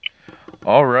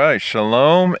All right,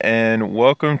 shalom, and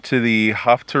welcome to the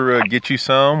Haftarah Get You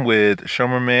Some with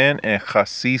Shomerman and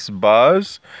Chassis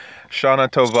Baz. Shana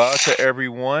Tova to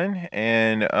everyone,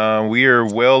 and we are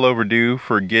well overdue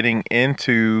for getting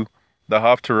into the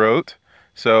Haftarot.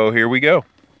 So here we go.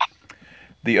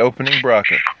 The opening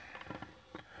bracha.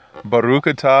 Baruch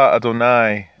atah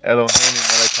Adonai Eloheinu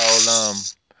melech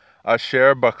haolam,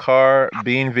 asher bakar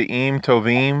bin ve'im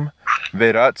tovim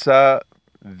veratza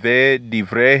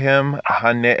ve'divrehem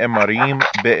hane'emarim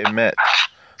be'emet.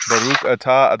 Baruch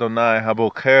atah Adonai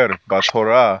haboker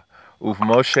b'Torah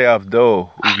uv'Moshe avdo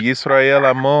uv'Yisrael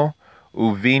amo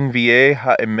uv'invi'eh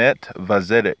ha'emet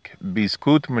vazedek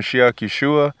bizkut Mashiach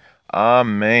Yeshua.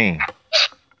 Amen.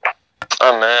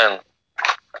 Amen.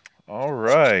 All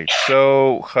right.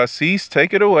 So, Chassis,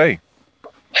 take it away.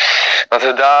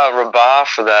 Todah Rabbah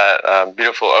for that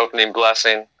beautiful opening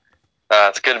blessing.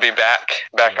 It's good to be back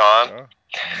on.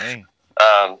 Amen.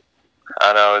 I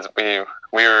know we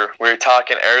were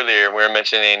talking earlier. We were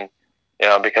mentioning,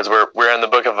 because we're in the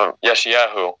book of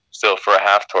Yeshayahu still for a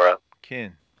half Torah,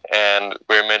 Ken. and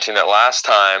we were mentioning that last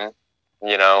time,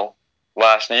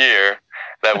 last year,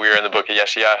 that we were in the book of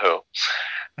Yeshayahu.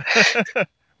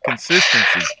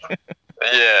 Consistency.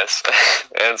 Yes,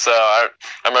 and so I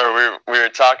remember we were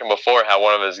talking before how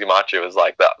one of his gematria was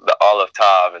like the Aleph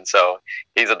Tav, and so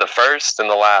he's at the first and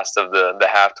the last of the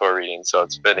half Torah reading, so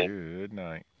it's fitting. Good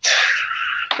night.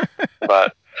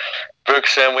 But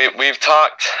Brooks, and we've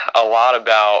talked a lot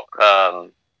about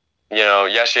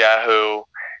Yeshayahu,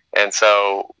 and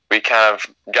so we kind of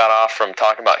got off from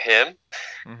talking about him,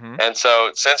 and so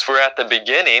since we're at the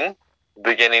beginning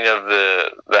of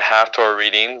the half Torah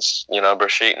readings,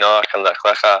 Bereshit, Noach, and Lech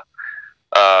Lecha.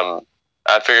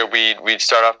 I figured we'd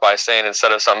start off by saying,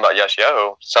 instead of something about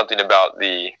Yeshayahu, something about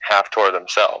the half Torah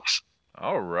themselves.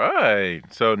 All right.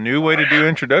 So, new way to do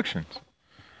introductions.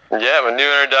 Yeah, with new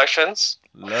introductions.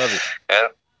 Love it. And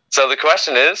so the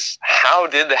question is, how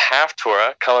did the half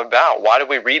Torah come about? Why did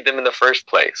we read them in the first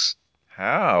place?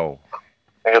 How?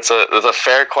 I think it's a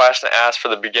fair question to ask for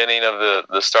the beginning of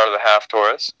the start of the half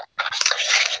Torahs.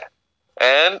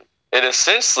 And it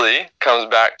essentially comes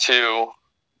back to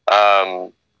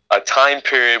a time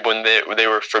period when they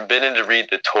were forbidden to read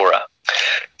the Torah.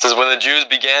 It says when did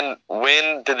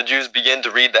the Jews begin to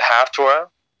read the half Torah?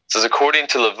 It says according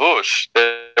to Lavush,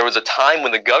 there was a time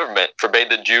when the government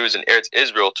forbade the Jews in Eretz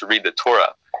Israel to read the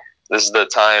Torah. This is the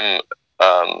time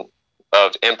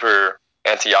of Emperor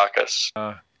Antiochus.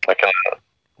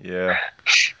 Yeah.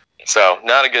 So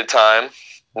not a good time.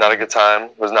 Not a good time.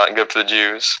 It was not good for the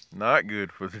Jews. Not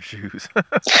good for the Jews.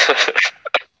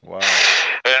 Wow.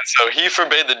 And so he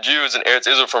forbade the Jews in Eretz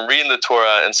Israel from reading the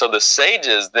Torah, and so the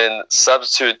sages then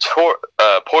substituted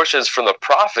portions from the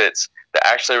prophets that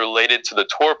actually related to the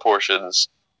Torah portions,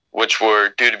 which were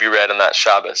due to be read on that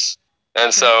Shabbos.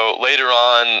 And so later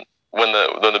on, when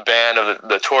the ban of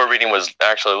the Torah reading was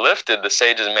actually lifted, the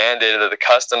sages mandated that the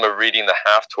custom of reading the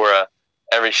half Torah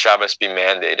every Shabbos be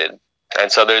mandated.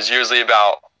 And so there's usually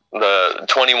about the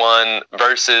 21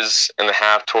 verses in the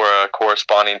half Torah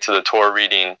corresponding to the Torah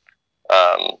reading,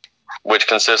 which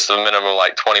consists of a minimum of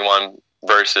like 21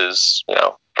 verses,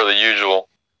 for the usual.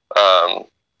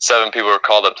 7 people are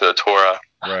called up to the Torah.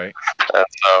 Right. And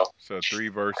so 3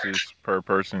 verses per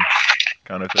person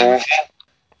kind of thing.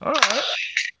 All right.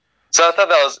 So I thought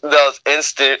that was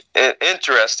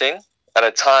interesting at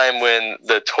a time when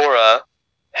the Torah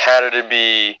had to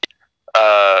be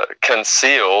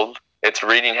concealed. Its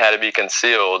reading had to be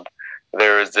concealed.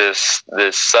 There was this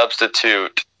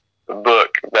substitute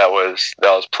book that was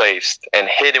placed, and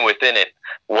hidden within it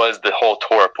was the whole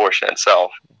Torah portion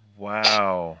itself.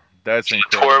 Wow. That's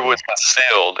incredible. The Torah was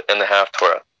concealed in the half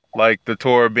Torah. Like the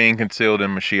Torah being concealed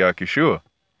in Mashiach Yeshua.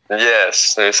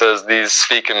 Yes, and it says these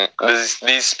speak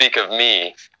of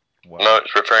me. Wow.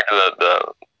 Referring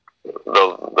to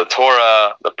the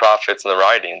Torah, the prophets, and the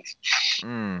writings.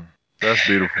 That's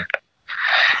beautiful.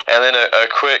 And then a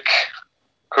quick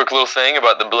little thing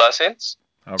about the blessings.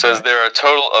 It says there are a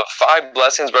total of 5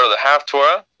 blessings out of the half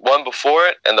Torah, 1 before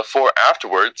it and the 4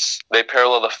 afterwards. They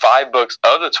parallel the 5 books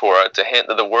of the Torah to hint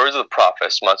that the words of the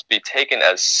prophets must be taken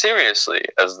as seriously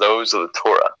as those of the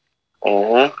Torah.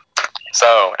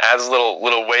 So adds a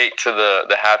little weight to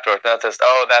the half Torah. Not just,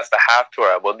 that's the half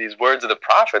Torah. Well, these words of the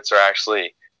prophets are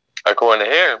actually, according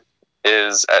to here,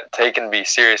 is taken to be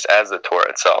serious as the Torah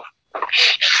itself.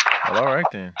 Well, all right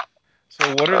then. So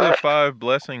what are the 5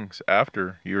 blessings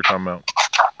after you were talking about?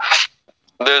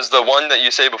 There's the one that you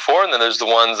say before, and then there's the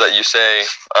ones that you say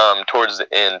towards the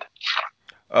end.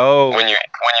 Oh. When you end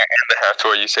the half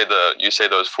Torah, you say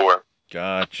those 4.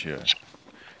 Gotcha.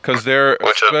 Because there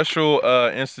are special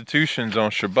institutions on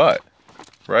Shabbat.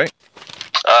 right?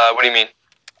 What do you mean?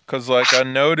 Because like I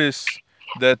noticed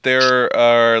that there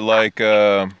are like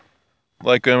I'm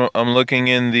looking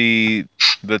in the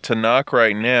Tanakh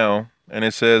right now, and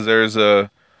it says there's a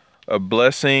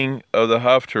blessing of the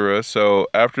Haftarah. So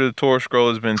after the Torah scroll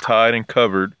has been tied and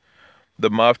covered, the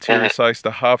Maftir Mm-hmm. recites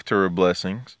the Haftarah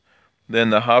blessings. Then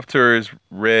the Haftarah is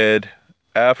read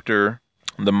after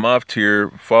the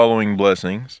Maftir following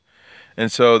blessings.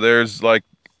 And so there's like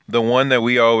the one that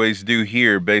we always do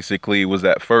here basically was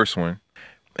that first one.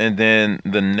 And then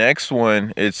the next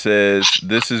one, it says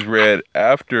this is read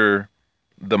after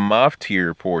the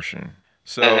Maftir portion. Mm-hmm.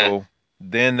 So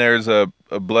then there's a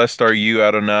blessed are you,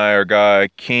 Adonai, our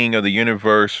God, King of the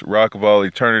universe, Rock of all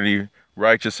eternity,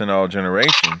 righteous in all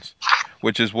generations,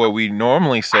 which is what we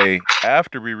normally say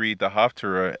after we read the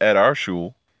Haftarah at our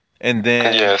shul. And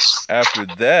then Yes. after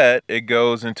that, it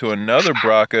goes into another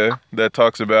bracha that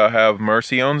talks about have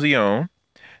mercy on Zion.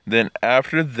 Then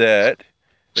after that,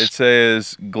 it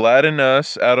says, gladden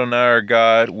us, Adonai our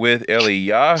God, with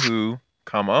Eliyahu.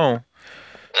 Come on.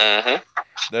 Mm-hmm.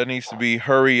 That needs to be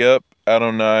hurry up,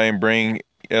 Adonai, and bring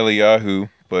Eliyahu.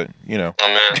 But, you know.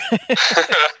 Amen.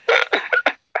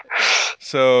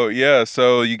 So, yeah,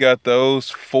 so you got those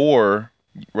four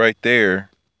right there.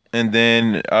 And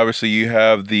then obviously you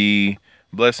have the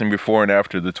blessing before and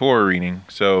after the Torah reading.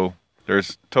 So there's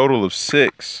a total of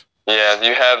 6. Yeah,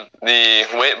 you have the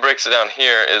way it breaks it down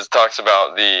here is talks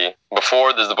about the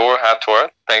before there's the Bor Torah,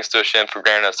 thanks to Hashem for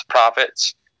granting us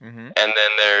prophets. Mm-hmm. And then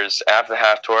there's after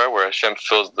the Torah where Hashem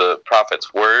fulfills the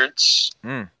prophet's words.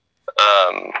 Mm.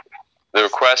 The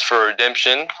request for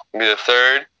redemption will be the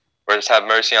third, where it's have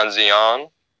mercy on Zion.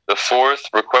 The fourth,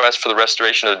 request for the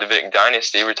restoration of the Davidic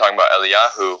dynasty. We're talking about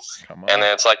Eliyahu. Come And on.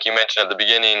 then it's like you mentioned at the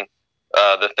beginning,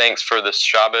 the thanks for the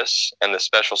Shabbos and the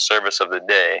special service of the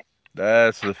day.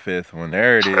 That's the 5th one.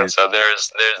 There it And is. so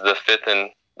there's the fifth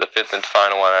and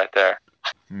final one right there.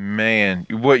 Man,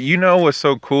 what you know what's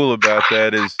so cool about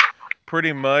that is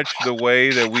pretty much the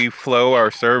way that we flow our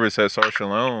service at Sar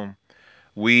Shalom.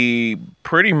 We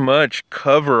pretty much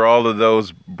cover all of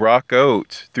those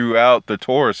brachot throughout the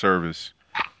Torah service.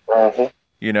 Mm-hmm.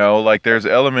 You know, like there's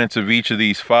elements of each of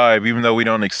these 5, even though we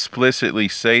don't explicitly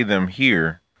say them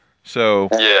here. So,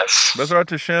 Yes. Bezrat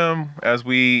Hashem, as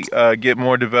we get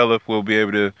more developed, we'll be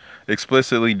able to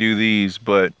explicitly do these.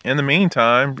 But in the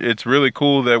meantime, it's really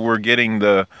cool that we're getting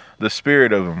the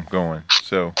spirit of them going.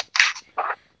 So,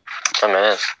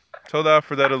 Amen. Todah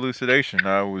for that elucidation.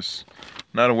 I was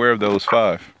not aware of those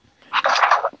 5.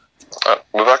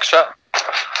 Bavakasha.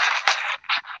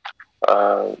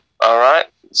 All right.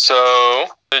 So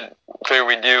here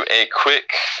we do a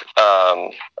quick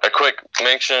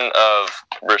mention of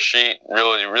Rashid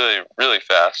really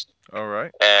fast, All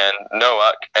right. and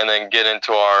Noach, and then get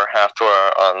into our half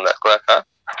Torah on Nekleka.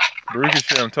 Baruch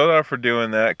Hashem, Todah for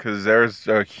doing that because there's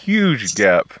a huge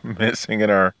gap missing in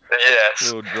our Yes,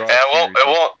 little and draw series.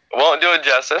 it won't do it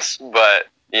justice, but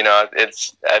you know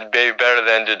it'd be better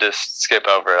than to just skip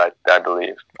over it. I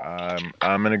believe.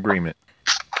 I'm in agreement.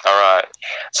 All right.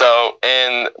 So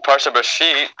in Parsha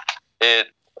Bashit, it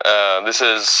this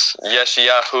is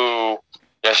Yeshayahu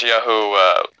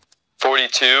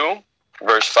 42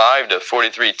 verse 5 to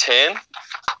 43:10,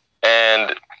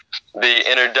 and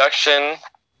the introduction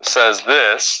says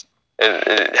this.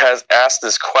 It has asked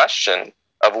this question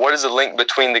of what is the link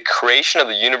between the creation of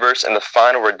the universe and the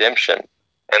final redemption.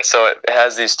 And so it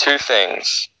has these two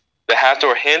things. The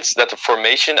Hathor hints that the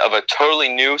formation of a totally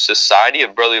new society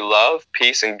of brotherly love,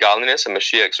 peace, and godliness and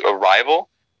Mashiach's arrival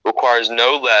requires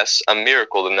no less a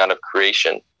miracle than that of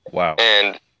creation. Wow.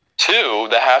 And two,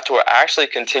 the Hathor actually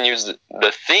continues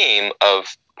the theme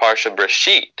of Parsha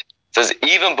Breshit. It says,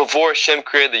 even before Hashem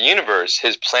created the universe,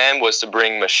 his plan was to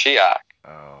bring Mashiach.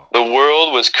 Oh. The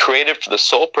world was created for the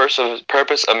sole purpose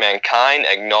of mankind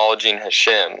acknowledging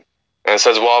Hashem. And it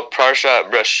says, while Parsha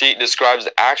Breshit describes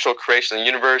the actual creation of the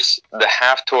universe, this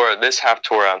half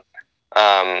Torah,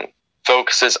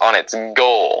 focuses on its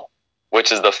goal,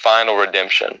 which is the final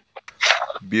redemption.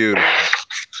 Beautiful.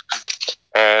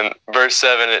 And verse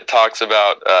 7, it talks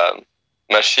about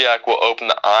Mashiach will open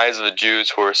the eyes of the Jews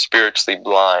who are spiritually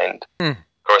blind. Mm. Of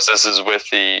course, this is with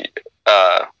the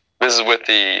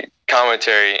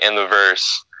commentary in the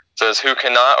verse. It says, who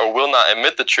cannot or will not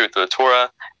admit the truth of the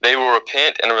Torah, they will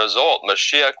repent, and as a result,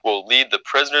 Mashiach will lead the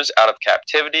prisoners out of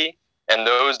captivity and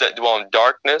those that dwell in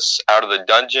darkness out of the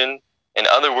dungeon. In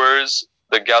other words,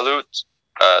 the galut,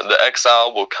 the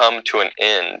exile, will come to an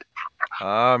end.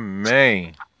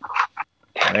 Amen.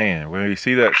 Man, we'll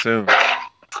see that soon.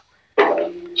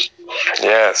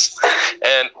 Yes.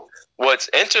 And what's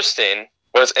interesting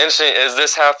What's interesting is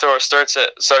this Haftorah starts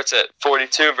at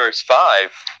 42 verse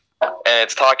 5, and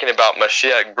it's talking about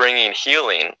Mashiach bringing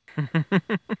healing.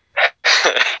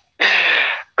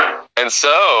 And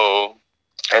so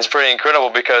it's pretty incredible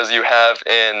because you have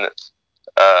in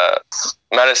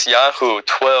Mattityahu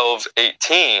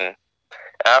 12:18,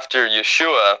 after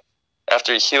Yeshua,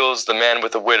 after he heals the man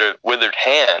with the withered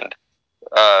hand,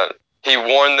 he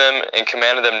warned them and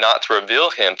commanded them not to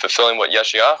reveal him, fulfilling what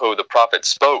Yeshayahu the prophet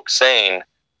spoke, saying,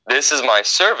 "This is my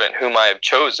servant whom I have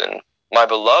chosen, my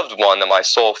beloved one that my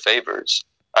soul favors.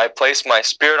 I place my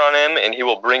spirit on him, and he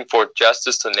will bring forth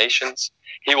justice to the nations.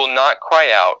 He will not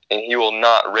cry out, and he will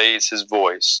not raise his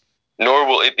voice, nor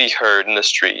will it be heard in the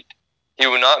street. He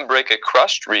will not break a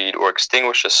crushed reed or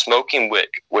extinguish a smoking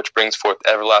wick, which brings forth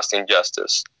everlasting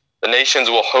justice. The nations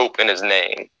will hope in his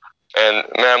name." And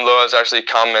Ma'am Loaz actually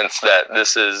comments that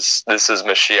this is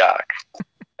Mashiach.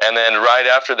 And then right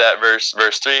after that verse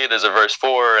 3, there's a verse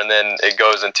 4, and then it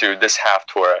goes into this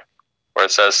Haftorah, where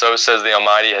it says, "So says the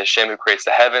Almighty Hashem, who creates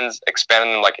the heavens,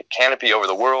 expanding them like a canopy over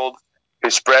the world, who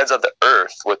spreads out the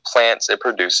earth with plants it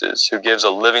produces, who gives a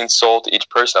living soul to each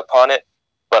person upon it,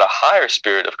 but a higher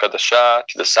spirit of Kadashah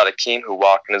to the Sadiqim who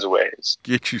walk in his ways."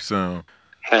 Get you some.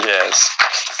 Yes.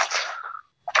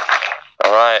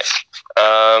 All right.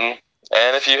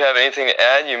 And if you have anything to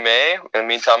add, you may. In the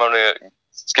meantime, I'm going to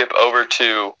skip over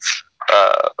to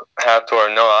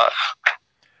Haftorah Noach,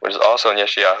 which is also in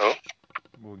Yeshayahu.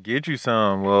 We'll get you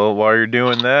some. Well, while you're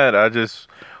doing that, I just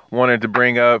wanted to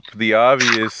bring up the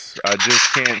obvious. I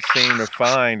just can't seem to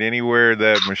find anywhere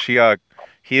that Mashiach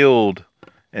healed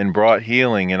and brought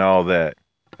healing and all that.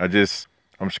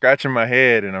 I'm scratching my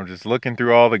head and I'm just looking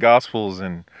through all the Gospels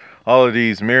and all of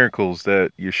these miracles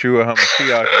that Yeshua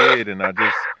HaMashiach did, and I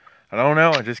don't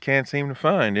know. I just can't seem to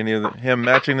find any of him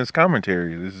matching his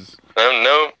commentary. This is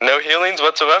no healings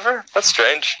whatsoever. That's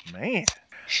strange. Man,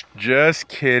 just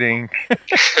kidding.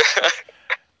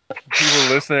 People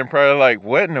listening probably like,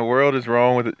 what in the world is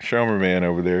wrong with Shomer Man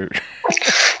over there?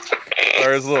 Sorry,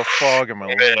 there's a little fog in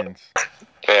my lens.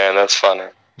 Man, that's funny.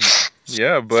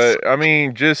 Yeah, but I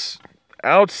mean, just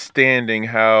outstanding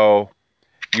how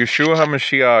Yeshua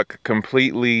HaMashiach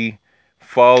completely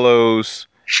follows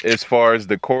as far as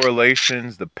the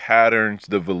correlations, the patterns,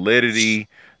 the validity,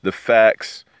 the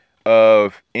facts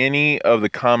of any of the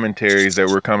commentaries that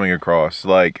we're coming across.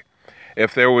 Like,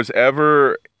 if there was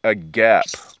ever a gap,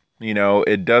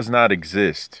 it does not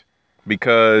exist,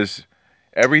 because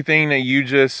everything that you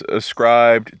just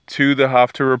ascribed to the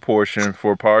Haftarah portion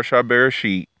for Parashat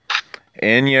Bereshit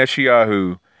and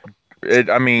Yeshayahu,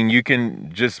 you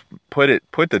can just put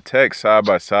the text side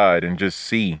by side and just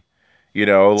see,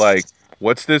 like,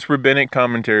 what's this rabbinic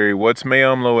commentary? What's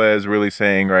Mayom Loez really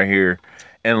saying right here?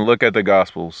 And look at the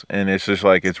Gospels, and it's just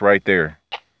like it's right there.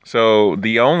 So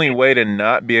the only way to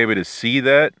not be able to see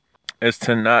that is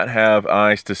to not have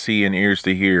eyes to see and ears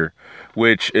to hear,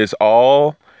 which is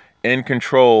all in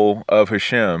control of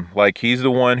Hashem. Like, he's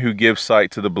the one who gives sight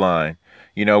to the blind.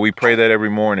 We pray that every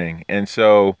morning. And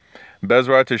so,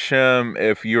 Bezrat Hashem,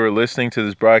 if you're listening to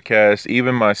this broadcast,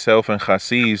 even myself and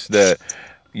Chassis, that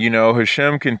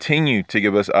Hashem continue to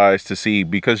give us eyes to see,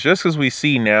 because just as we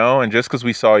see now and just because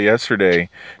we saw yesterday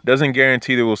doesn't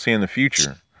guarantee that we'll see in the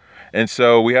future. And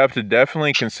so we have to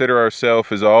definitely consider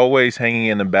ourselves as always hanging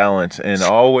in the balance and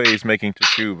always making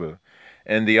teshuvah.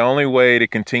 And the only way to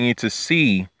continue to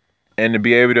see and to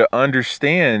be able to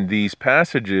understand these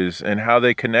passages and how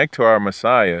they connect to our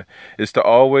Messiah is to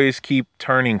always keep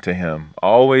turning to him,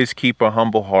 always keep a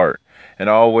humble heart, and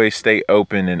always stay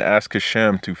open and ask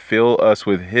Hashem to fill us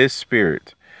with his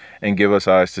spirit and give us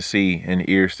eyes to see and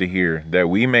ears to hear, that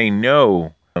we may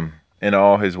know him in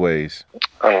all his ways.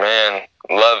 Oh man,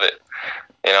 love it.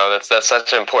 That's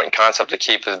such an important concept to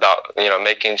keep, is about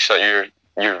making sure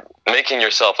you're making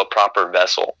yourself a proper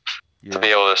vessel to be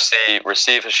able to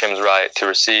receive Hashem's right, to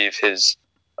receive His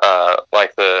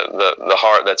like the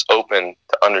heart that's open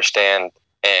to understand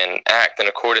and act in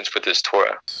accordance with His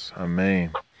Torah.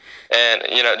 Amen. And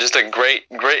just a great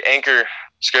anchor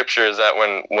scripture is that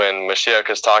when Mashiach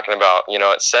is talking about,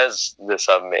 it says this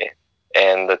of me,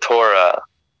 and the Torah,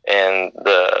 and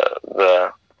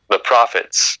the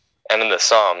prophets, and in the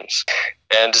Psalms,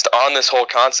 and just on this whole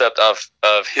concept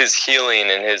of his healing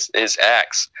and his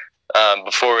acts.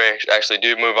 Before we actually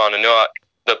do move on to Noah,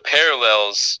 the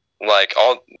parallels, like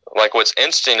what's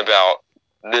interesting about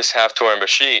this Haftorah and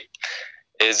Bereshit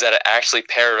is that it actually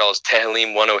parallels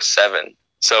Tehillim 107.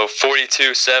 So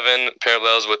 42:7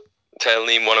 parallels with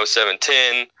Tehillim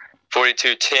 107:10,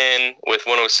 42:10 with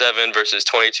 107 verses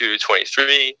 22 to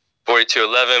 23,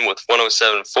 42:11 with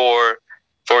 107:4,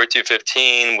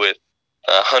 42:15 with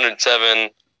 107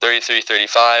 33,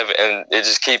 35, and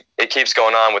it keeps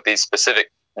going on with these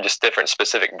different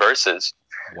specific verses.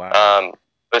 Wow.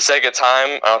 For the sake of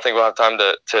time, I don't think we'll have time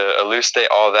to elucidate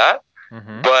all that.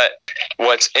 Mm-hmm. But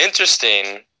what's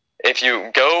interesting, if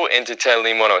you go into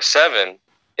Tehillim 107,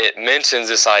 it mentions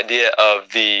this idea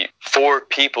of the 4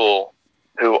 people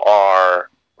who are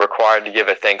required to give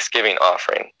a Thanksgiving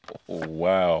offering.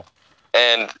 Wow.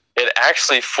 And it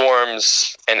actually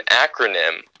forms an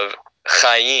acronym of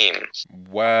Chaim.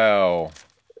 Wow.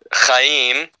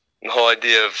 Chaim, the whole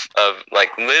idea of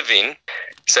like living,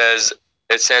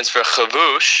 it stands for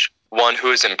Chavush, one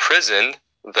who is imprisoned.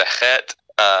 The Het,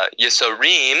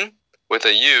 Yesarim, with a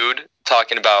Yud,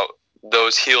 talking about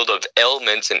those healed of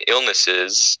ailments and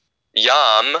illnesses.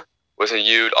 Yam, with a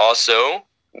Yud also.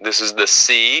 This is the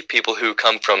sea, people who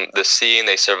come from the sea and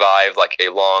they survive like a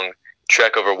long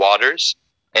trek over waters.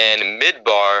 And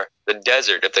Midbar, the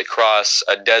desert, if they cross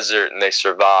a desert and they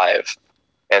survive.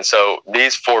 And so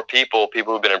these 4 people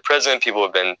who've been in prison, people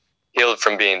who've been healed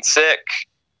from being sick,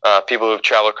 people who've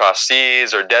traveled across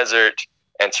seas or desert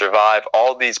and survive,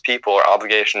 all these people are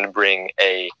obligated to bring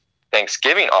a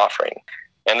Thanksgiving offering.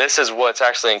 And this is what's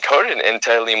actually encoded in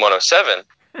Tehillim 107.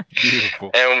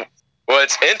 Beautiful. And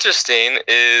what's interesting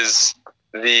is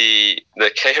the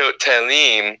Kehot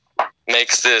Tehillim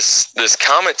makes this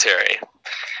commentary,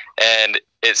 and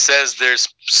it says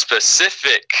there's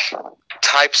specific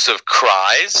types of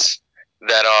cries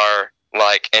that are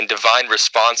like, and divine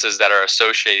responses that are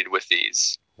associated with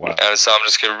these. Wow. And so I'm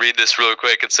just going to read this real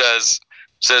quick. It says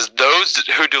those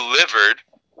who delivered,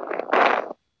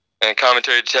 and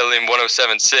commentary to Tehillim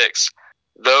 107:6,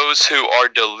 those who are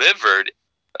delivered,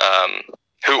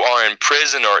 who are in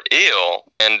prison or ill,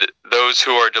 and those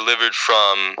who are delivered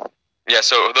from,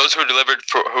 so those who are delivered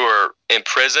who are in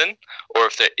prison, or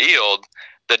if they're ill,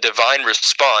 the divine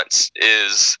response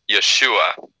is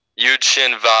Yeshua, Yud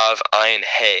Shin Vav Ayin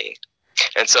Hey.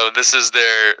 And so this is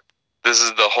the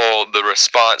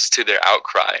response to their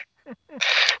outcry.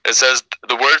 It says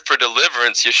the word for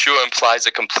deliverance, Yeshua, implies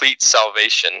a complete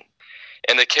salvation.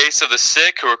 In the case of the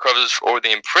sick who recovers, or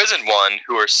the imprisoned one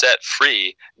who are set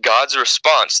free, God's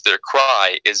response to their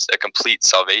cry is a complete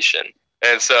salvation.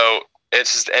 And so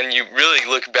and you really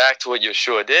look back to what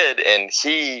Yeshua did, and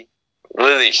he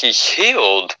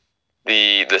healed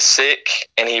the sick,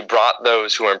 and he brought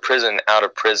those who are in prison out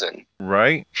of prison.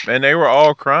 Right? And they were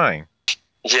all crying.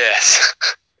 Yes.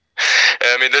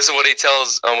 I mean, this is what he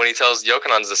tells when he tells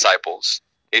Yochanan's disciples.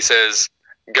 He says,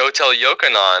 "Go tell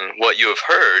Yochanan what you have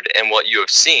heard and what you have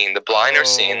seen. The blind are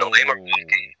seeing, the lame are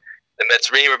walking, the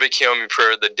Metzrim are becoming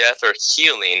pure, the deaf are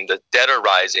healing, the dead are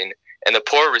rising, and the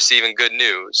poor are receiving good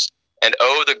news. And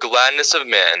oh, the gladness of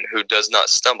man who does not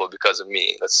stumble because of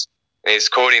me." And he's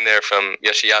quoting there from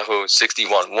Yeshayahu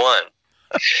 61:1.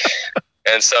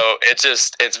 And so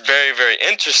it's very, very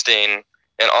interesting.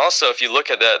 And also, if you look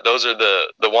at that, those are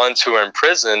the ones who are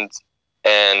imprisoned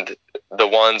and the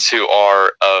ones who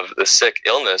are of the sick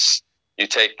illness. You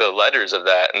take the letters of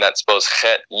that, and that's both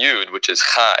Het Yud, which is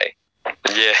Chai.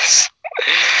 Yes.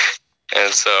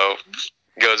 And so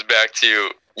it goes back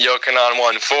to Yochanan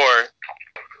 1:4,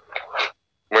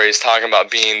 where he's talking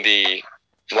about being the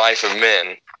life of men.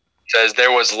 It says,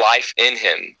 there was life in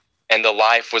him, and the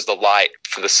life was the light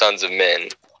for the sons of men.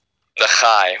 The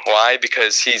Chai. Why?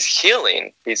 Because he's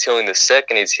healing. He's healing the sick,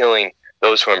 and he's healing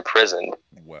those who are imprisoned.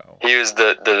 Wow. He was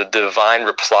the divine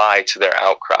reply to their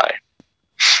outcry.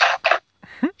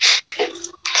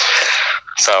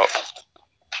 So,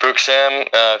 Baruch Shem,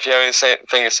 if you have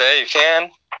anything to say, you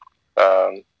can.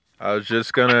 I was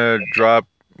just gonna drop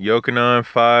Yochanan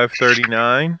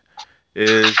 5:39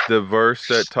 is the verse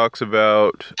that talks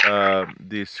about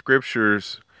the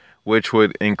scriptures, which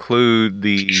would include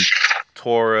the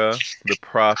Torah, the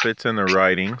prophets, and the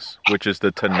writings, which is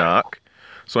the Tanakh.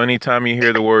 So anytime you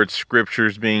hear the word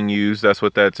scriptures being used, that's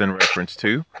what that's in reference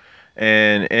to.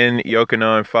 And in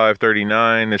Yochanan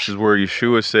 5:39, this is where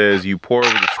Yeshua says, "You pore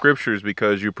over the scriptures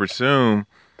because you presume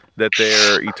that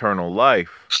they're eternal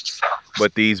life,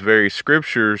 but these very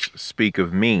scriptures speak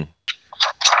of me."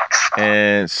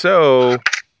 And so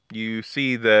you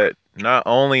see that not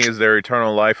only is there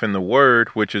eternal life in the word,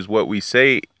 which is what we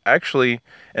say actually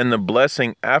in the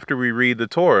blessing after we read the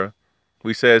Torah,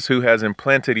 we says who has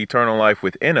implanted eternal life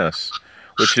within us,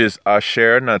 which is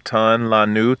Asher Natan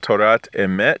Lanu Torat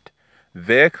Emet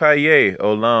Vechaye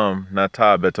Olam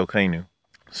Nata Betokenu.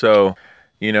 So,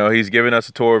 he's given us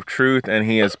a Torah of truth, and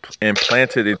he has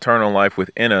implanted eternal life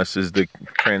within us is the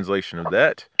translation of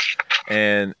that.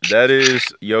 And that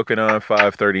is Yochanan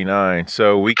 5:39.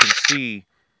 So we can see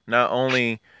not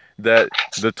only that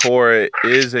the Torah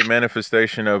is a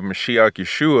manifestation of Mashiach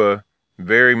Yeshua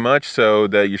Very much so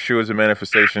that Yeshua is a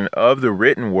manifestation of the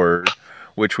written word,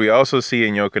 which we also see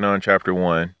in Yochanan chapter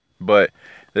 1. But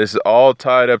this is all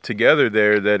tied up together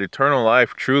there, that eternal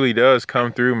life truly does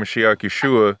come through Mashiach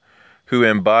Yeshua, who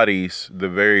embodies the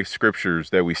very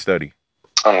scriptures that we study.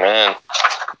 Amen.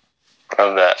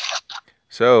 Love that.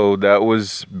 So that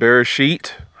was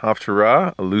Bereshit,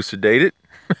 Haftarah, elucidated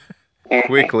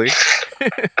quickly.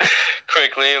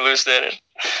 Quickly elucidated.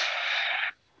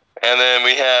 And then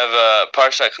we have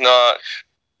Parshat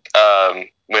Noach,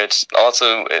 which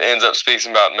also ends up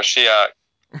speaking about Mashiach.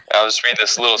 I'll just read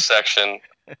this little section.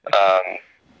 It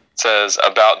says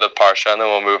about the Parsha, and then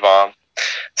we'll move on.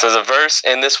 It says a verse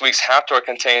in this week's Haftarah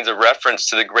contains a reference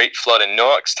to the great flood in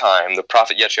Noach's time. The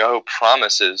prophet Yeshayahu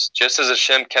promises, just as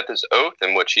Hashem kept his oath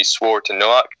in which he swore to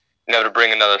Noach never to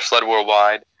bring another flood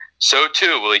worldwide, so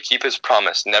too will he keep his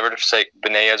promise never to forsake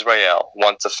Bnei Israel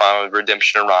once the final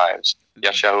redemption arrives.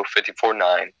 Yeshayahu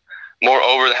 54:9.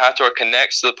 Moreover, the Haftarah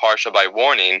connects to the Parsha by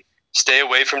warning, stay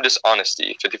away from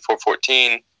dishonesty,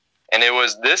 54:14, and it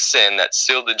was this sin that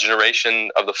sealed the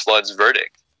generation of the flood's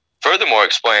verdict. Furthermore,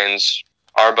 explains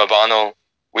Arbabano,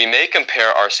 we may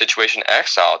compare our situation in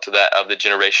exile to that of the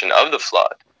generation of the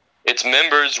flood. Its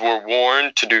members were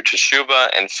warned to do teshuvah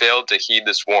and failed to heed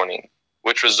this warning,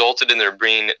 which resulted in their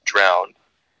being drowned.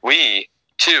 We,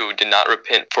 too, did not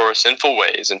repent for our sinful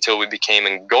ways until we became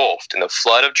engulfed in the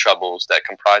flood of troubles that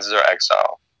comprises our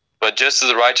exile. But just as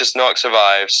the righteous Noach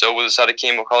survived, so will the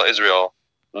Tzaddikim who call Israel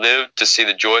live to see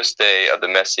the joyous day of the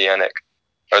Messianic,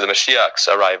 or the Mashiach's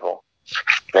arrival.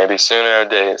 Maybe soon in our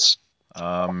days.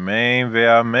 Amen,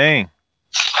 ve'amen.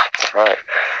 Right.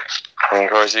 And of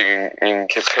course, you can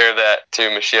compare that to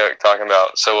Mashiach talking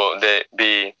about, so will it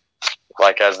be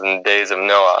like as in the days of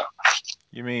Noah.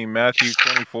 You mean Matthew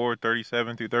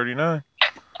 24:37 through 39?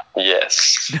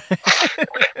 Yes.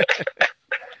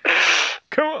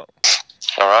 Come on.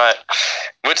 All right.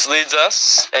 Which leads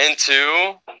us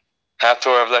into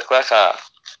Haftorah of Lech Lecha.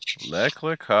 Lech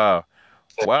Lecha.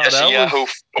 Wow, that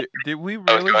was... Did we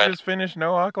really just finish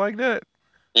Noach like that?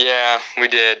 Yeah, we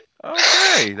did.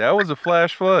 Okay, that was a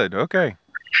flash flood. Okay.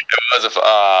 It was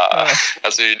that's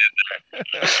what you did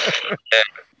there.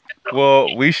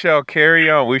 Well, we shall carry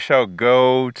on. We shall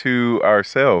go to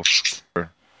ourselves.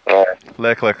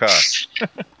 Lech Lecha.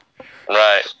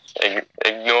 Right.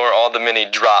 Ignore all the many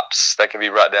drops that can be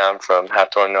brought down from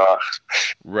Haftorah Noach.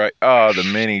 Right. Oh, the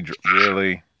mini...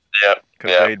 Really? Yep.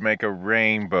 Because they'd make a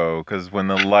rainbow because when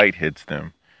the light hits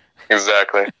them.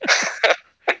 Exactly.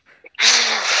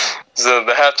 So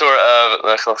the Haftorah of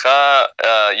Lech Lecha,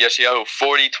 Yeshayahu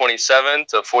 40:27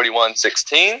 to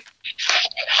 41:16,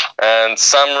 and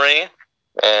summary,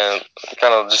 and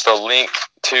kind of just a link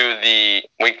to the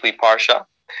weekly parsha.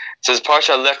 It says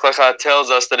Parsha Lech Lecha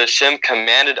tells us that Hashem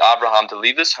commanded Abraham to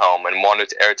leave his home and wander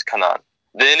to Eretz Canaan.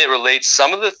 Then it relates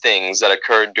some of the things that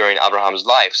occurred during Abraham's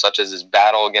life, such as his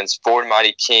battle against four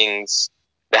mighty kings.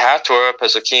 The Haftorah,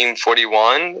 Pesukim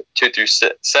 41, 2 through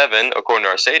 7, according to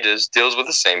our sages, deals with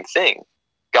the same thing.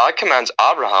 God commands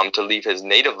Abraham to leave his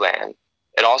native land.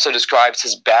 It also describes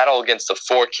his battle against the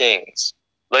four kings.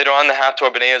 Later on, the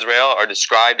Haftorah Bnei Israel are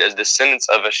described as descendants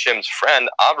of Hashem's friend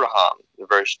Abraham, in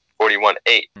verse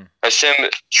 41:8. Hashem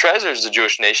treasures the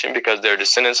Jewish nation because they're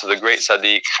descendants of the great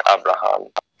Tzaddik Abraham.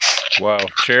 Wow,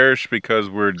 cherished because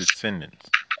we're descendants.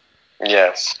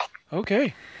 Yes.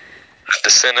 Okay.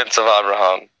 Descendants of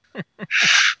Abraham.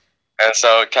 And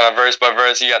so, kind of verse by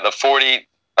verse, you got the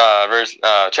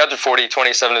chapter 40,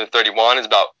 27 to 31 is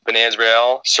about Bnei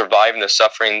Israel surviving the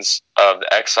sufferings of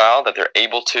the exile that they're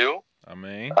able to.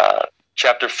 Amen.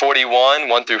 Chapter 41,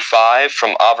 1 through 5,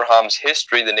 from Abraham's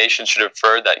history, the nation should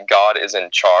infer that God is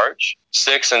in charge.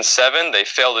 6 and 7, they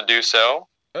fail to do so.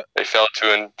 They fail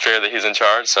to infer that he's in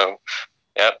charge. So,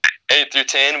 yep. 8 through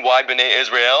 10, why Bnei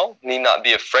Israel need not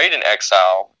be afraid in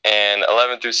exile. And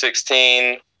 11 through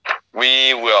 16,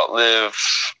 we will outlive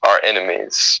our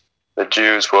enemies. The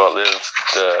Jews will outlive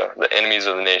the enemies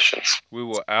of the nations. We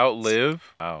will outlive.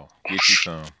 Wow, get you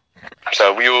some.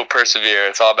 So we will persevere.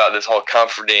 It's all about this whole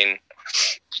comforting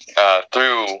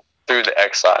through the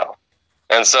exile.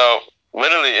 And so,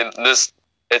 literally,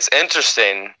 it's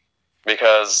interesting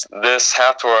because this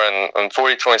Haftorah in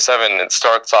 40:27, it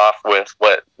starts off with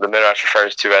what the Midrash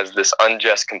refers to as this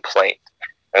unjust complaint.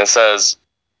 And it says,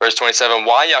 verse 27,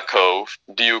 why, Yaakov,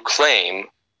 do you claim,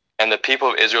 and the people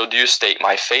of Israel do you state,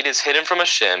 my fate is hidden from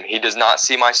Hashem, he does not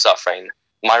see my suffering,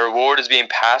 my reward is being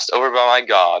passed over by my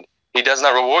God, he does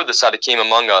not reward the Tzaddikim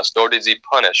among us, nor does he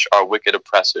punish our wicked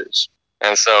oppressors.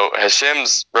 And so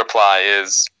Hashem's reply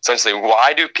is essentially,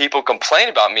 why do people complain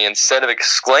about me instead of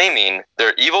exclaiming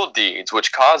their evil deeds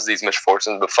which cause these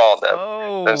misfortunes to befall them?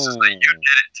 And it's just like, you did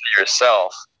it to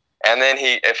yourself. And then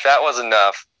if that was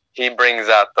enough, he brings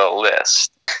out the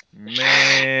list.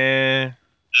 Man.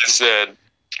 He said,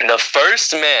 the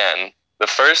first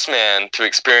man to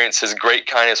experience his great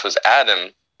kindness was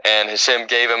Adam, and Hashem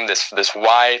gave him this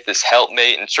wife, this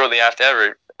helpmate, and shortly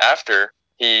after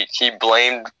he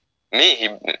blamed me.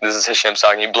 This is Hashem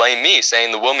talking. He blamed me,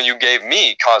 saying, "The woman you gave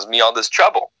me caused me all this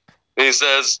trouble." And he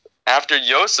says, after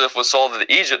Joseph was sold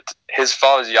to Egypt, his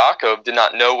father Yaakov did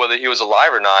not know whether he was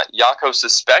alive or not. Yaakov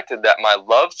suspected that my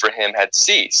love for him had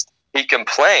ceased. He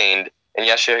complained in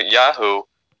Yeshayahu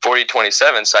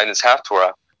 40:27, citing this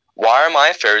Haftorah, "Why are my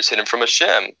affairs hidden from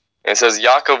Hashem?" And it says,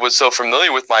 Yaakov was so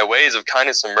familiar with my ways of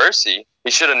kindness and mercy,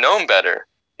 he should have known better.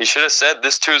 He should have said,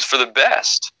 this too is for the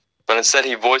best. But instead,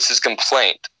 he voiced his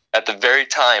complaint at the very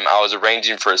time I was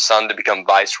arranging for his son to become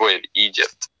viceroy of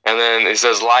Egypt. And then it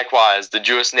says, likewise, the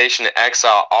Jewish nation in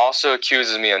exile also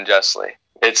accuses me unjustly.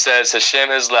 It says, Hashem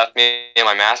has left me and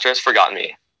my master has forgotten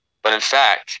me. But in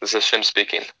fact, this is Hashem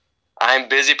speaking, I am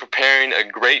busy preparing a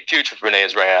great future for Bnei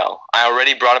Israel. I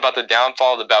already brought about the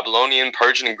downfall of the Babylonian,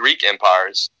 Persian, and Greek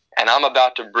empires, and I'm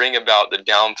about to bring about the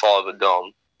downfall of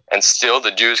Edom. And still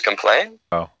the Jews complain?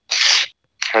 Oh.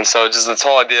 And so just this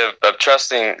whole idea of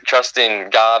trusting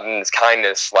God and his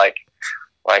kindness, like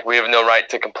we have no right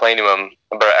to complain to him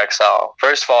about our exile.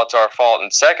 First of all, it's our fault,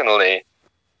 and secondly,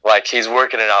 like he's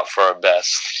working it out for our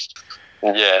best.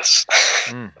 Yes.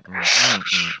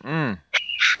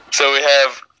 So we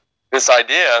have this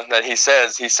idea that he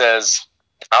says,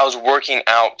 I was working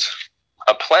out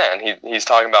a plan. He's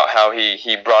talking about how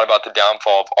he brought about the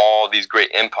downfall of all these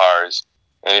great empires.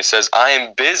 And he says, I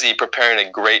am busy preparing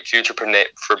a great future for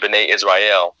Bnei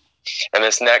Israel. And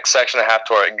this next section of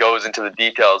Haftorah, it goes into the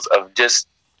details of just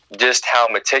how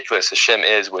meticulous Hashem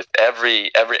is with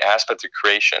every aspect of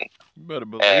creation. You better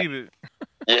believe it.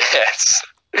 Yes.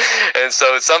 And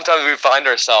so sometimes we find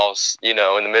ourselves, in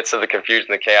the midst of the confusion,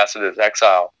 the chaos of this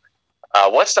exile.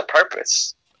 What's the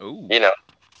purpose? Ooh.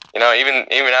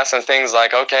 Even asking things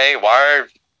like, okay, why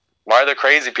are there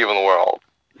crazy people in the world?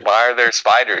 Why are there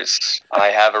spiders? I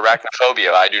have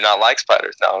arachnophobia. I do not like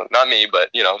spiders. No, not me,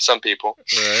 but some people.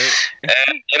 Right.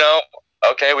 And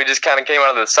okay, we just kind of came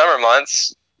out of the summer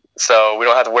months, so we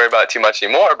don't have to worry about it too much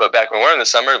anymore. But back when we were in the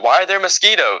summer, why are there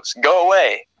mosquitoes? Go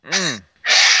away.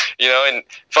 And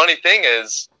funny thing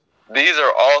is, these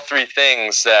are all three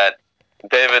things that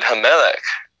David Hamelech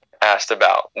asked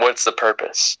about. What's the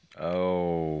purpose?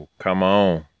 Oh, come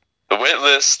on. The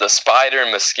witless, the spider,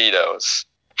 and mosquitoes.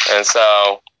 And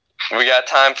so, we got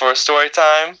time for a story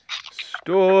time?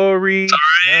 Story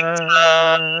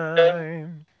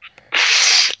time.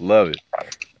 Love it.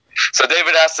 So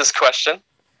David asked this question.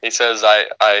 He says,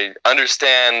 I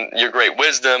understand your great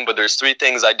wisdom, but there's three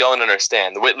things I don't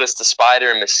understand. The witless, the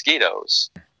spider, and mosquitoes.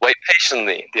 Wait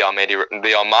patiently, the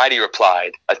Almighty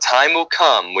replied. A time will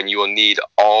come when you will need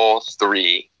all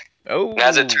three. Oh. And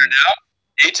as it turned out,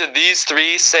 each of these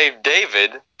three saved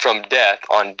David from death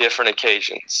on different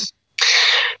occasions.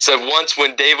 So once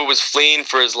when David was fleeing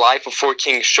for his life before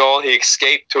King Shaul, he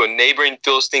escaped to a neighboring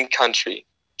Philistine country.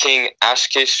 King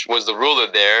Ashkish was the ruler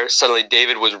there. Suddenly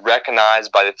David was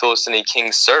recognized by the Philistine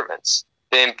king's servants.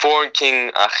 They informed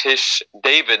King Achish,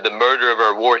 David, the murderer of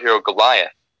our war hero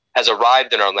Goliath, has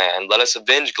arrived in our land. Let us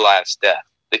avenge Goliath's death.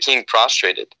 The king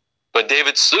prostrated. But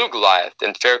David slew Goliath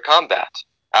in fair combat.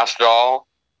 After all,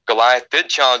 Goliath did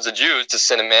challenge the Jews to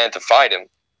send a man to fight him.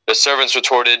 The servants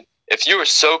retorted, if you are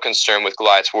so concerned with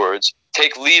Goliath's words,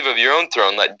 take leave of your own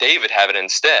throne, let David have it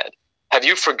instead. Have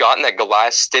you forgotten that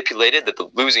Goliath stipulated that the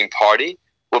losing party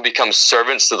will become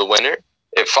servants to the winner?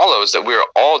 It follows that we are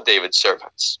all David's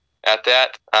servants. At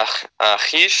that,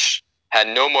 Achish had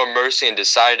no more mercy and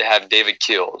decided to have David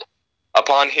killed.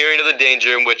 Upon hearing of the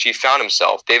danger in which he found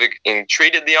himself, David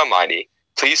entreated the Almighty,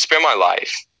 please spare my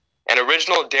life. An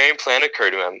original daring plan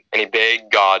occurred to him, and he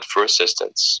begged God for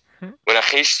assistance. When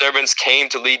Achish's servants came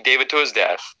to lead David to his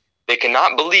death, they could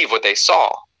not believe what they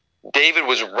saw. David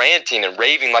was ranting and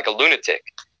raving like a lunatic.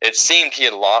 It seemed he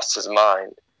had lost his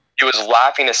mind. He was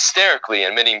laughing hysterically,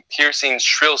 emitting piercing,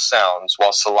 shrill sounds,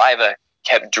 while saliva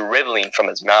kept dribbling from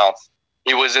his mouth.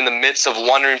 He was in the midst of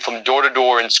wandering from door to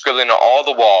door and scribbling on all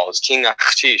the walls, King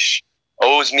Achish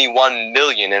owes me 1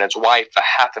 million and his wife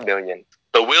 500,000.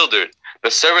 Bewildered,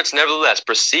 the servants nevertheless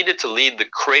proceeded to lead the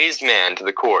crazed man to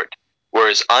the court, where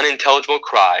his unintelligible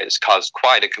cries caused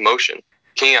quite a commotion.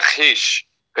 King Achish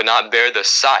could not bear the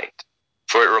sight,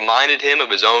 for it reminded him of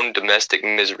his own domestic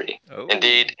misery. Oh.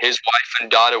 Indeed, his wife and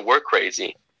daughter were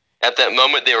crazy. At that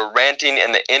moment they were ranting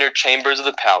in the inner chambers of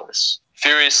the palace.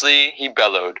 Furiously he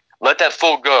bellowed, "Let that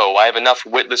fool go! I have enough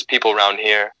witless people round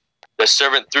here." The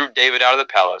servant threw David out of the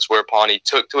palace, whereupon he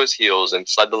took to his heels and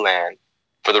fled the land.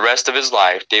 For the rest of his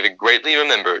life, David greatly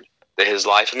remembered that his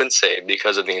life had been saved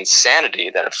because of the insanity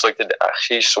that afflicted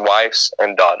Achish's wife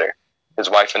and daughter.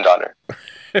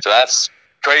 So that's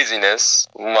craziness.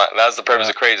 That's the purpose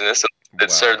of craziness. It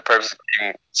served the purpose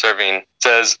of serving. It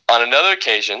says, on another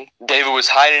occasion, David was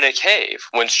hiding in a cave.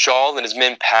 When Shaul and his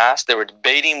men passed, they were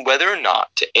debating whether or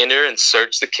not to enter and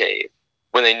search the cave,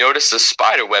 when they noticed a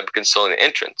spider web concealing the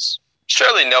entrance.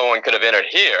 "Surely no one could have entered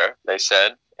here," they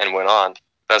said, and went on.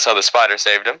 That's how the spider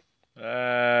saved him.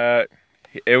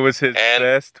 It was his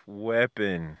best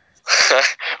weapon.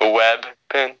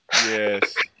 Weapon?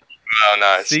 Yes. Oh,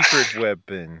 nice. Secret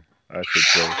weapon, I should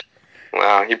say.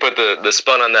 Wow, you put the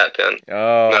spun on that pen.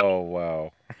 Oh,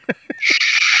 wow.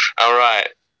 All right.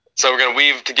 So we're going to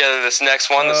weave together this next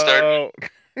one, this third.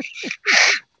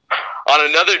 On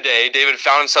another day, David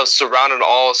found himself surrounded on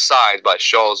all sides by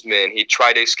Shaul's men. He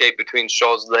tried to escape between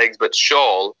Shaul's legs, but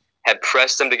Shaul had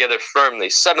pressed them together firmly.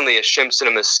 Suddenly, Hashem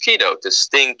sent a mosquito to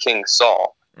sting King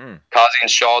Saul, causing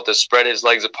Shaul to spread his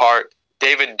legs apart.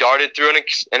 David darted through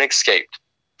and escaped.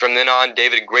 From then on,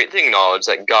 David greatly acknowledged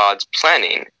that God's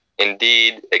planning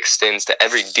indeed extends to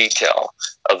every detail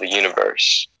of the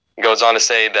universe. He goes on to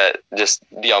say that just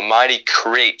the Almighty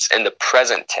creates in the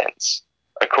present tense,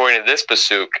 according to this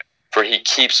pasuk, for he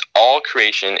keeps all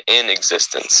creation in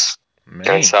existence. Man.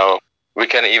 And so we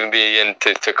can even begin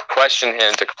to question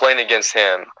him, to complain against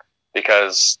him,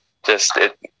 because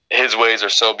his ways are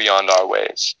so beyond our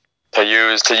ways. To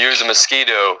use a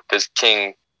mosquito to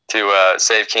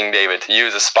save King David, to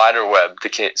use a spider web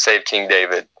to save King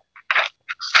David.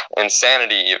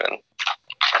 Insanity even.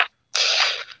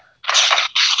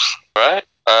 All right,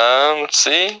 let's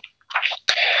see.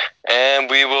 And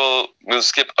we'll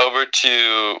skip over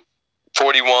to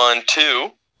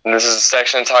 41:2. And this is a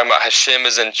section talking about Hashem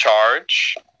is in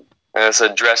charge. And it's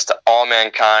addressed to all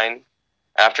mankind.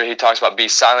 After he talks about, "Be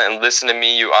silent and listen to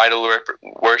me, you idol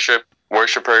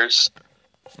worshippers."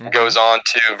 Goes on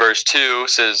to verse 2,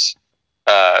 says,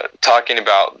 talking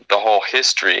about the whole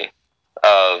history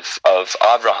of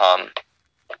Abraham.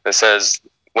 It says,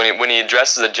 when he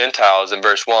addresses the Gentiles in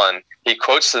verse 1, he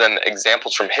quotes to them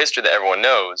examples from history that everyone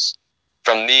knows.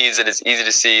 From these, it is easy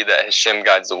to see that Hashem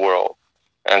guides the world.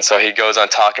 And so he goes on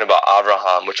talking about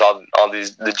Abraham, which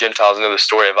the Gentiles know the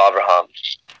story of Abraham.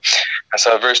 And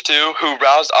so verse 2, who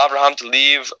roused Abraham to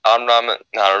leave Amram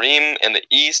Naharim in the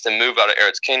east and move out of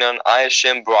Eretz Canaan, I,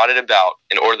 Hashem, brought it about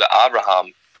in order that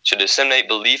Abraham should disseminate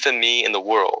belief in me in the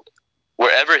world.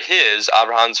 Wherever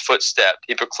Abraham's foot stepped,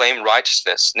 he proclaimed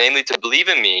righteousness, namely to believe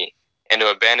in me and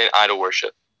to abandon idol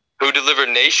worship. Who delivered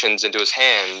nations into his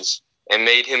hands and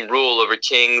made him rule over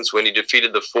kings when he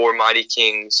defeated the 4 mighty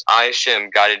kings. I,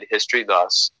 Hashem, guided history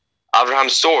thus.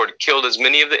 Abraham's sword killed as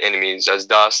many of the enemies as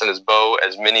dust, and his bow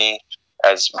as many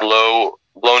as blown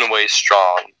away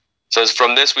strong. So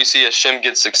from this we see Hashem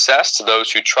gives success to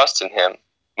those who trust in him.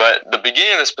 But the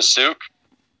beginning of this pasuk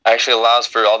actually allows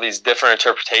for all these different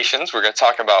interpretations. We're going to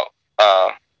talk about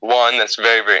one that's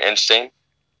very, very interesting.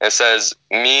 It says,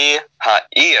 Mi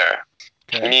ha'ir.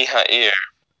 Okay. Mi ha'ir.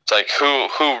 It's like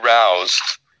who roused.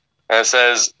 And it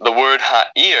says the word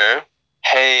ha'ir,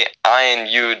 hey, ayin,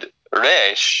 yud,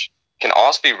 resh, can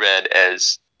also be read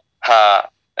as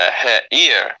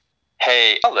ha'ir,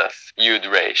 hey, aleph,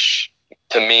 yud, resh,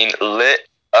 to mean lit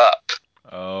up.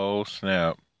 Oh,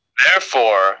 snap.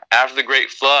 Therefore, after the great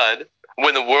flood,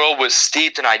 when the world was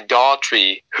steeped in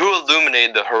idolatry, who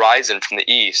illuminated the horizon from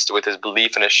the east with his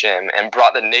belief in Hashem and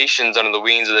brought the nations under the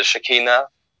wings of the Shekinah?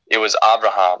 It was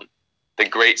Abraham, the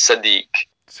great Sadiq.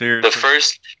 Seriously? The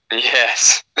first,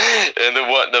 yes. And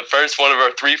the first one of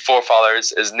our 3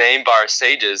 forefathers is named by our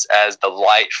sages as the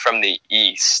light from the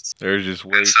east. There's just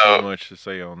way too much to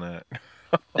say on that.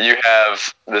 You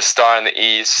have the star in the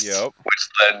east, yep, which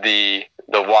led the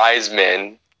wise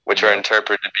men, which are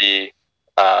interpreted to be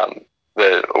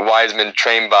the wise men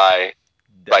trained by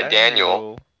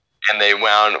Daniel, and they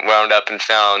wound up and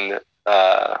found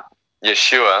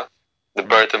Yeshua, the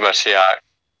birth of Mashiach.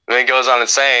 And then it goes on and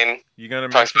saying, you gonna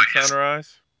mention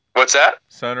sunrise? What's that?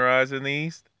 Sunrise in the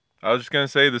east? I was just gonna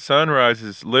say the sunrise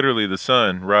is literally the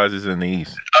sun rises in the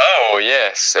east. Oh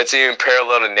yes, it's even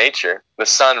parallel to nature. The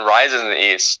sun rises in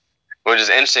the east, which is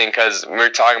interesting because we're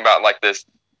talking about like this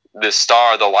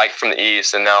star, the light from the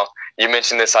east, and now you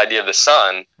mentioned this idea of the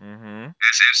sun. Mm-hmm.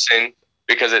 It's interesting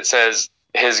because it says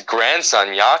his grandson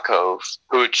Yaakov,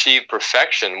 who achieved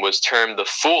perfection, was termed the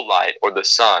full light or the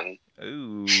sun.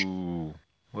 Ooh.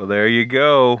 Well, there you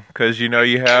go. Because you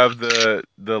have the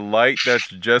light that's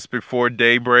just before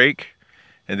daybreak,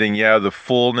 and then you have the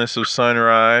fullness of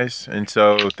sunrise. And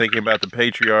so, thinking about the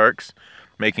patriarchs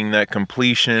making that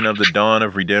completion of the dawn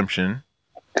of redemption.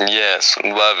 Yes,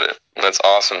 love it. That's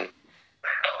awesome.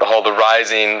 The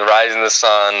rising of the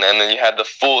sun, and then you had the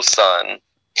full sun.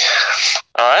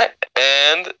 All right,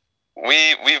 and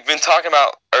we've been talking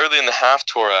about early in the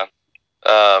Haftorah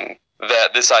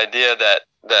that this idea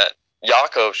that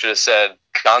Yaakov should have said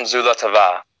Gamzu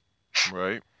Latava,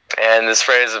 Right. and this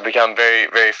phrase has become very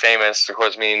very famous. Of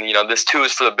course, meaning this too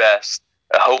is for the best.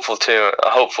 A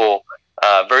hopeful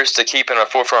verse to keep in our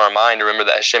forefront of our mind. To remember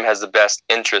that Hashem has the best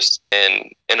interest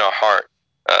in our heart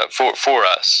for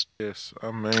us. Yes.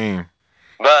 Amen.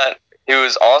 But he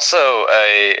was also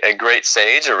a great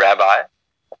sage, a rabbi.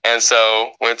 And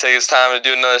so we're going to take this time to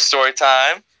do another story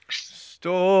time.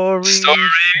 Story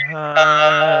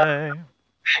time.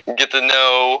 Get to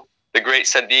know the great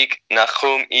Sadiq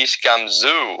Nahum Ish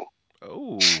Gamzu.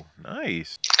 Oh,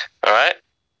 nice. All right.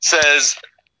 Says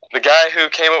the guy who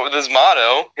came up with this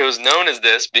motto, he was known as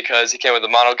this because he came with the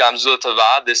motto Gamzu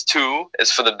Tava, this too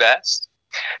is for the best.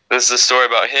 This is a story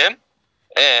about him.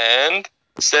 And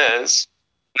says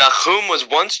Nahum was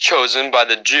once chosen by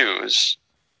the Jews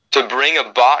to bring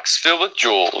a box filled with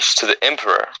jewels to the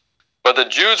emperor. But the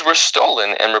Jews were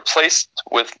stolen and replaced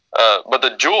with. But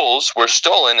the jewels were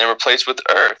stolen and replaced with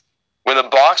earth. When the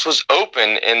box was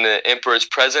opened in the emperor's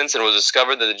presence and was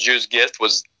discovered that the Jews' gift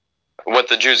was what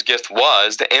the Jews' gift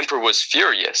was, the emperor was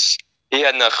furious. He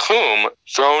had Nahum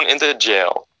thrown into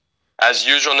jail. As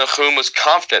usual, Nahum was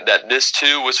confident that this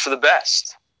too was for the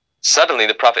best. Suddenly,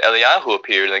 the prophet Eliyahu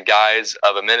appeared in the guise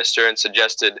of a minister and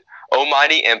suggested, "O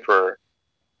mighty emperor,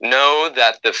 know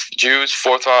that the Jews'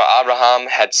 forefather Abraham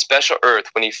had special earth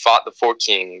when he fought the four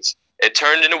kings. It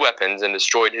turned into weapons and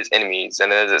destroyed his enemies.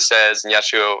 And as it says in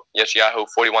Yeshayahu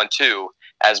 41:2,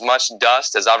 as much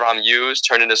dust as Abraham used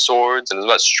turned into swords, and as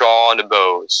much straw into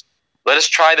bows. Let us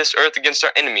try this earth against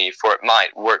our enemy, for it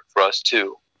might work for us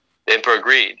too." The emperor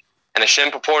agreed. And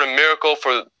Hashem performed a miracle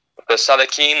for the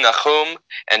Sadiqim Nahum,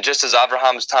 and just as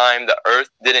Abraham's time, the earth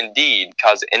did indeed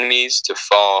cause the enemies to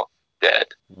fall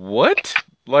dead. What?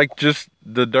 Like just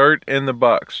the dirt in the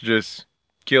box just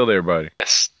killed everybody.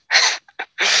 Yes.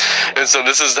 And so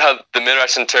this is how the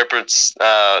Midrash interprets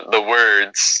the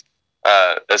words,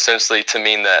 essentially to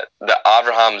mean that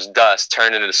Abraham's dust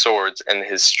turned into swords and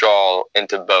his straw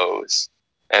into bows.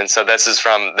 And so this is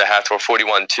from the Haftorah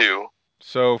 41:2.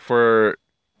 So for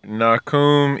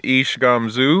Nakum Ish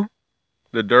Gamzu,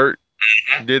 the dirt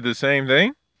did the same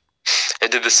thing?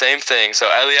 It did the same thing. So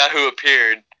Eliyahu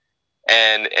appeared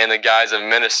and in the guise of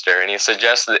minister, and he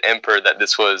suggested to the emperor that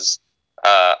this was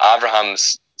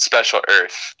Abraham's special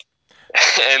earth.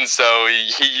 And so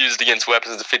he used against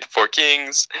weapons to defeat the four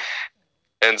kings.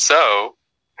 And so,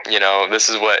 this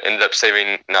is what ended up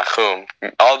saving Nahum.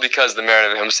 All because the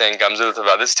merit of him saying, Gamzu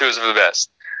Tava, this too is for the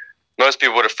best. Most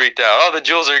people would have freaked out. Oh, the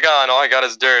jewels are gone. All I got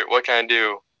is dirt. What can I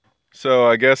do? So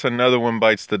I guess another one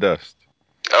bites the dust.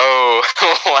 Oh,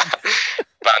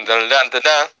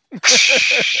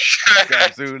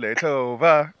 Gamzu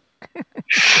Letova.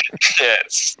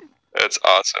 yes, that's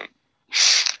awesome.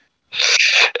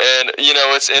 And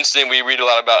it's interesting. We read a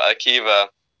lot about Akiva,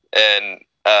 and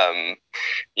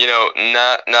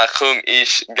Nahum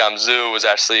Ish Gamzu was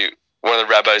actually one of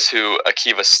the rabbis who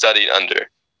Akiva studied under.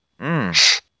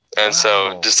 And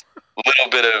so, just a little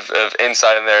bit of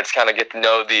insight in there to kind of get to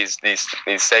know these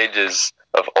sages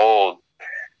of old,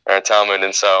 our Talmud,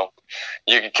 and so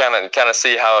you can kind of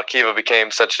see how Akiva became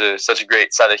such a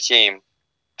great tzaddikim,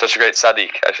 such a great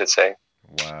tzaddik, I should say.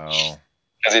 Wow.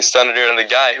 Because he studied under the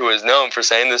guy who is known for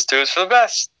saying this too is for the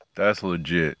best. That's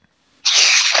legit.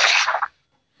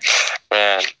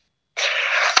 Man.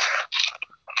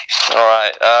 All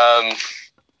right.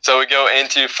 So we go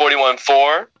into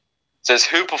 41:4. It says,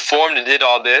 "Who performed and did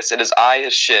all this? It is I,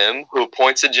 Hashem, who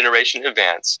appoints the generation in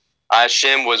advance. I,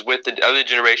 Hashem, was with the early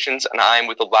generations, and I am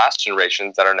with the last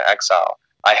generations that are in exile.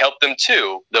 I helped them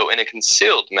too, though in a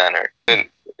concealed manner." And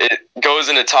it goes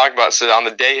into talk about, so on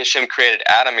the day Hashem created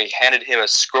Adam, he handed him a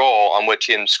scroll on which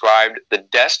he inscribed the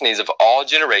destinies of all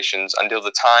generations until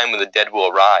the time when the dead will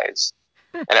arise.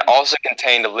 And it also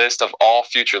contained a list of all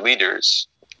future leaders.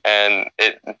 And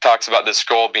it talks about this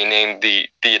scroll being named the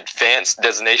advanced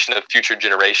designation of future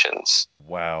generations.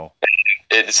 Wow.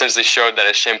 It essentially showed that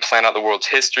Hashem planned out the world's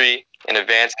history in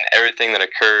advance, and everything that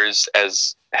occurs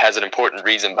has an important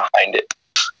reason behind it.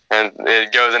 And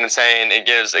it goes in and saying it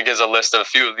gives a list of a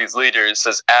few of these leaders. It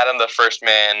says Adam, the first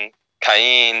man;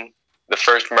 Cain, the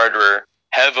first murderer;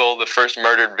 Hevel, the first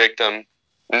murdered victim;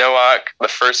 Noach, the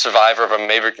first survivor of a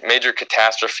major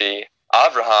catastrophe,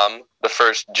 Avraham, the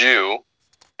first Jew,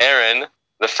 Aaron,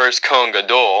 the first Kohen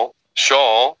Gadol,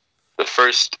 Shaul, the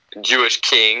first Jewish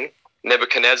king,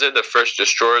 Nebuchadnezzar, the first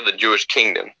destroyer of the Jewish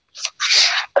kingdom.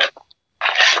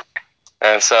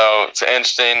 And so it's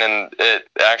interesting, and it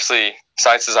actually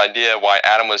cites this idea why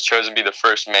Adam was chosen to be the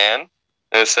first man.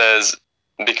 And it says,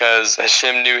 because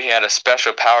Hashem knew he had a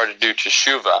special power to do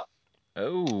teshuvah.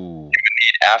 Oh.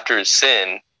 After his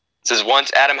sin. It says,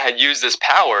 once Adam had used this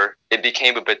power, it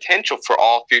became a potential for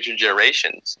all future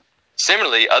generations.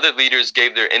 Similarly, other leaders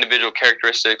gave their individual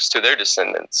characteristics to their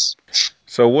descendants.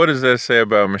 So what does that say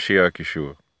about Mashiach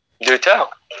Yeshua? Do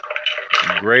tell.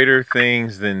 Greater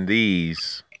things than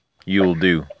these you'll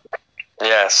do.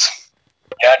 Yes.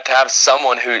 You have to have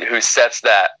someone who sets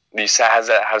that.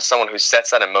 Have someone who sets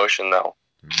that emotion, though.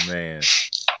 Man.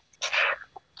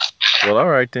 Well, all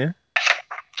right then.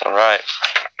 All right.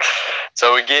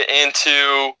 So we get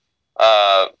into.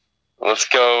 Let's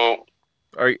go.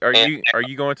 Are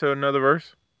you going to another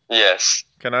verse? Yes.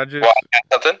 Can I just? Well,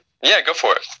 something? Yeah, go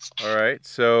for it. All right.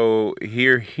 So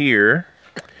here.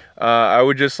 I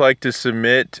would just like to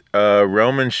submit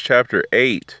Romans chapter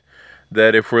 8,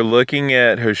 that if we're looking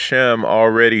at Hashem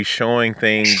already showing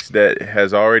things that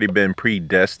has already been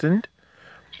predestined,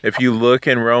 if you look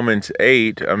in Romans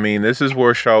 8, I mean, this is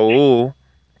where Shaul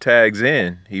tags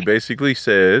in. He basically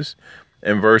says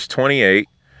in verse 28,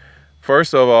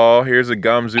 first of all, here's a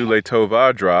Gamzu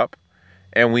Letovah drop,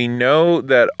 and we know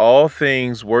that all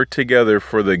things work together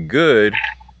for the good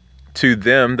to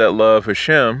them that love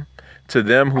Hashem, to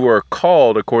them who are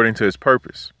called according to his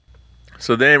purpose.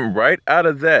 So then right out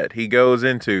of that, he goes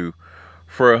into,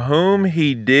 for whom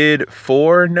he did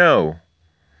foreknow,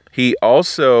 he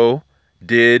also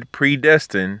did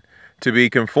predestine to be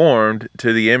conformed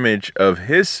to the image of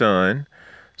his son,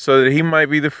 so that he might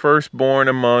be the firstborn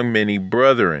among many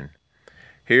brethren.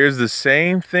 Here's the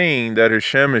same thing that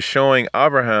Hashem is showing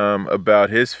Abraham about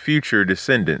his future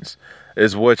descendants,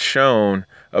 is what's shown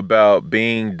about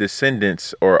being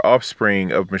descendants or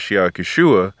offspring of Mashiach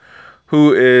Yeshua,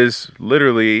 who is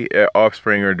literally an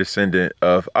offspring or descendant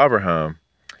of Abraham.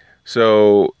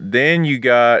 So then you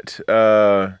got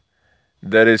that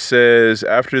it says,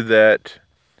 after that,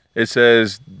 it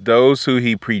says, those who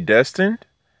he predestined,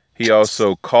 he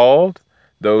also called.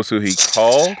 Those who he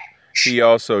called, he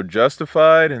also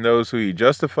justified. And those who he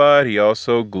justified, he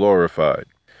also glorified.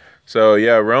 So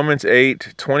yeah, Romans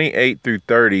 8:28 through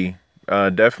 30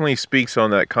 definitely speaks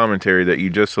on that commentary that you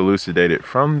just elucidated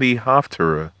from the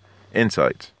Haftarah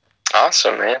Insights.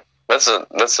 Awesome, man. That's a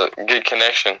good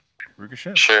connection.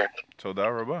 Ricochet. Sure. Toda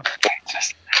Rabbah.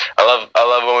 I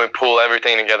love when we pull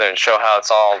everything together and show how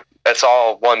it's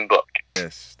all one book.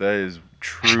 Yes, that is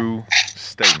true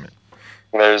statement.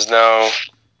 There's no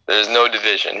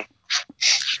division.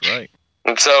 That's right.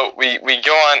 And so we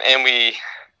go on and we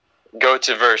go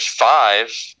to verse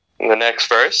 5, the next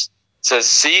verse. It says,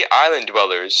 see, island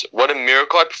dwellers, what a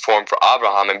miracle I performed for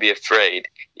Abraham, and be afraid.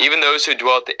 Even those who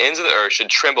dwell at the ends of the earth should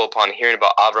tremble upon hearing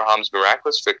about Abraham's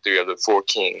miraculous victory of the 4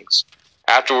 kings.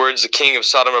 Afterwards, the king of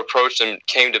Sodom approached and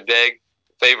came to beg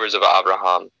favors of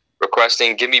Abraham,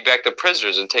 requesting, give me back the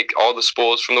prisoners and take all the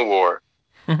spoils from the war.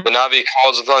 The Navi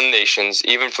calls upon nations,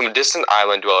 even from distant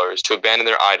island dwellers, to abandon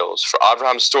their idols, for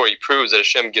Abraham's story proves that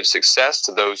Hashem gives success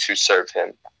to those who serve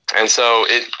him. And so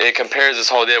it compares this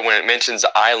whole deal when it mentions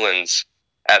islands.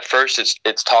 At first,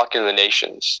 it's talking to the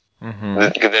nations.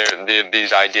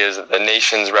 These ideas that the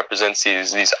nations represents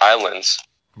these islands.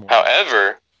 Wow.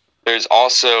 However, there's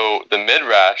also the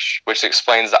Midrash, which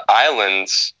explains the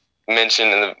islands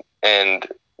mentioned in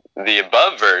the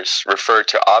above verse refer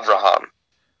to Abraham.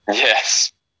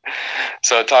 Yes.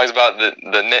 So it talks about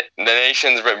the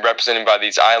nations represented by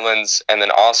these islands, and then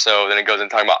it goes into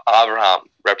talking about Abraham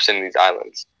representing these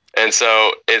islands. And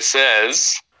so it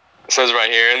says right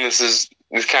here, and this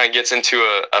kind of gets into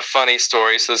a funny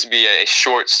story. So this would be a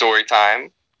short story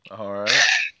time. All right.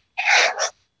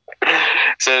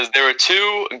 It says, there were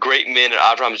 2 great men in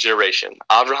Abraham's generation,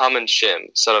 Abraham and Shem,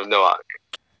 son of Noach,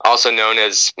 also known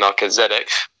as Melchizedek.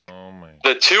 Oh, man.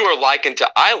 The 2 are likened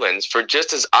to islands, for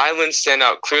just as islands stand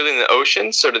out clearly in the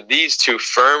ocean, so do these 2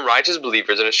 firm, righteous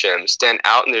believers in Hashem stand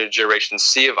out in their generation's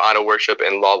sea of idol worship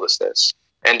and lawlessness.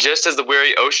 And just as the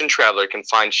weary ocean traveler can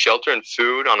find shelter and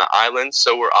food on an island,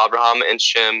 so were Abraham and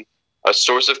Shem a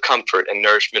source of comfort and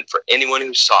nourishment for anyone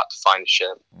who sought to find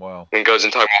Hashem. Wow. And it goes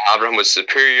and talks about Abraham was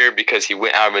superior because he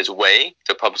went out of his way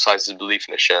to publicize his belief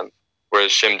in Hashem,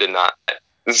 whereas Shem did not.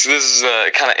 This is a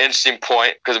kind of interesting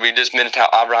point because we just mentioned how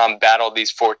Abraham battled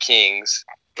these 4 kings.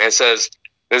 And it says,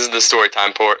 this is the story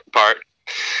time part.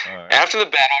 Right. After the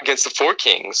battle against the four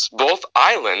kings, both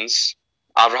islands,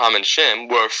 Avraham and Shem,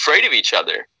 were afraid of each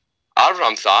other.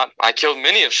 Avraham thought, I killed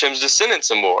many of Shem's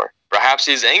descendants in war. Perhaps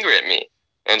he's angry at me.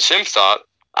 And Shem thought,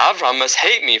 Avraham must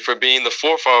hate me for being the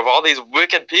forefather of all these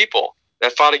wicked people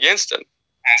that fought against him.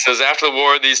 And it says after the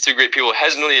war, these two great people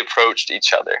hesitantly approached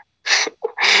each other.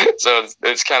 So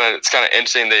it's kind of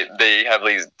interesting. They have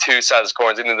these two sides of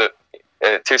coins, even the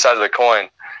two sides of the coin.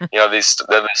 This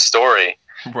story.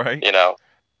 Right.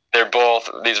 They're both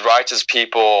these righteous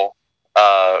people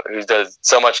who does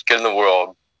so much good in the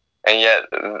world, and yet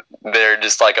they're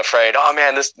just like afraid. Oh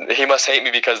man, he must hate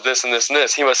me because this and this and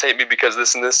this. He must hate me because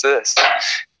this and this this.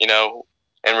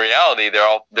 In reality,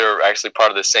 they're actually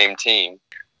part of the same team.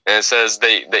 And it says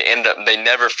they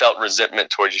never felt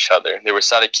resentment towards each other. They were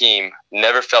Sadiqim,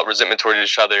 never felt resentment towards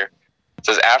each other. It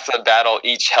says after the battle,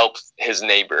 each helped his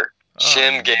neighbor.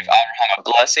 Shem gave Abraham a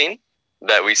blessing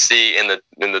that we see in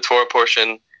the Torah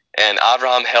portion, and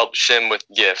Abraham helped Shem with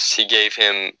gifts. He gave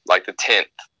him like the tenth,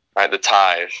 right, the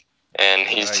tithe, and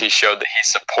he showed that he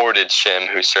supported Shem,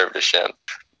 who served Hashem.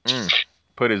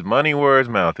 Put his money where his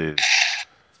mouth is.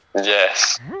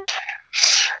 Yes.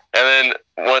 And then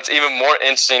what's even more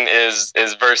interesting is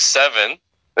verse 7.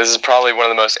 This is probably one of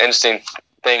the most interesting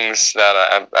things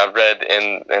that I've read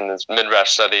in this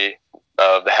Midrash study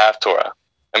of the Haftorah.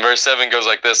 And verse 7 goes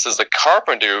like this: says, the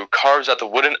carpenter who carves out the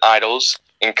wooden idols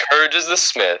encourages the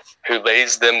smith who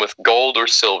lays them with gold or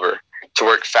silver to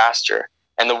work faster.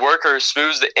 And the worker who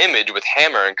smooths the image with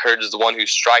hammer encourages the one who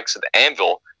strikes at the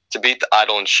anvil to beat the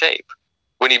idol in shape.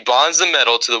 When he bonds the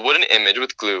metal to the wooden image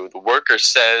with glue, the worker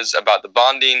says about the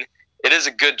bonding, it is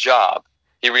a good job.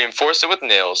 He reinforced it with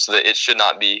nails so that it should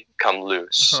not become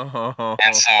loose.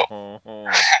 And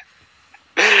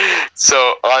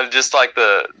so on just like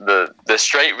the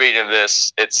straight reading of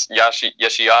this, it's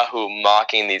Yeshayahu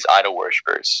mocking these idol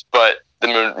worshippers. But the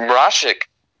Midrashic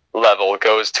level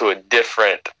goes to a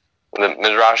different, the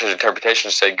Midrashic interpretation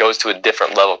say goes to a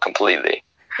different level completely.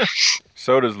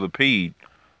 So does Lapid.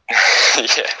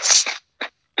 Yes.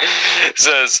 It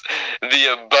says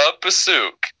the above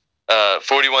pasuk,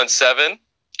 41:7,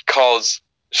 calls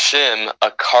Shem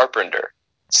a carpenter,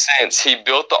 since he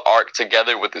built the ark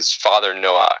together with his father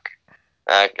Noach.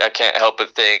 I can't help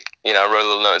but think, I wrote a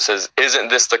little note. It says, "Isn't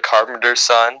this the carpenter's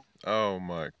son?" Oh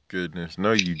my goodness!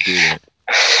 No, you didn't.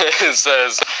 It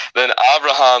says, "Then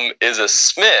Abraham is a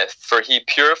smith, for he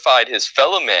purified his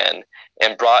fellow man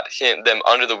and brought them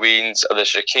under the wings of the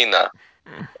Shekinah."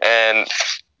 And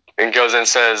it goes and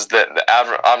says that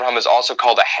Abraham is also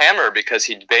called a hammer because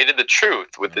he debated the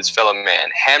truth with his fellow man,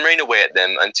 hammering away at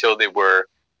them until they were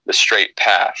the straight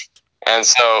path. And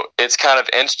so it's kind of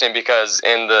interesting because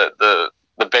in the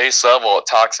base level, it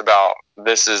talks about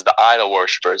this is the idol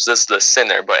worshippers, this is the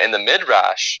sinner. But in the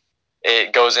Midrash,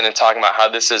 it goes in and talking about how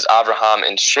this is Abraham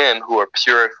and Shem who are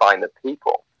purifying the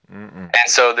people. And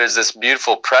so there's this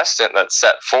beautiful precedent that's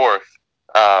set forth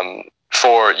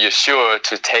for Yeshua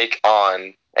to take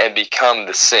on and become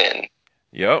the sin.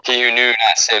 Yep. He who knew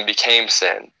not sin became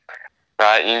sin.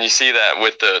 Right? And you see that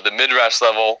with the Midrash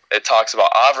level, it talks about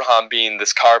Abraham being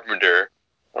this carpenter,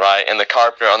 right? And the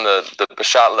carpenter on the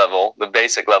Peshat level, the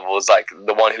basic level, is like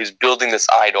the one who's building this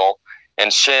idol.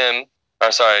 And Shem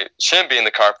being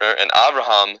the carpenter and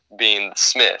Abraham being the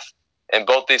smith. And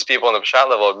both these people on the Peshat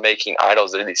level are making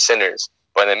idols. They're these sinners.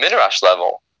 But in the Midrash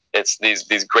level, it's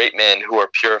these great men who are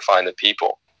purifying the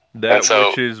people. That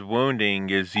which is wounding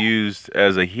is used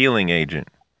as a healing agent.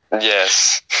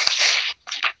 Yes.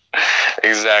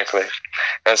 Exactly.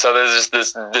 And so there's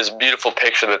just this beautiful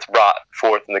picture that's brought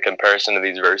forth in the comparison of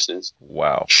these verses.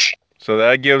 Wow. So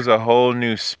that gives a whole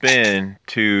new spin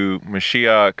to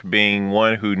Mashiach being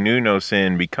one who knew no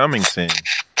sin becoming sin.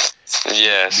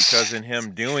 Yes. Because in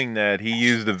him doing that, he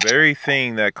used the very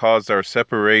thing that caused our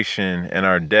separation and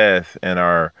our death and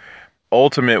our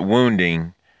ultimate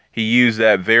wounding. He used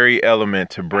that very element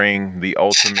to bring the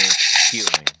ultimate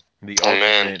healing, the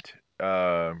ultimate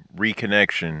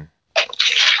reconnection.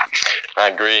 I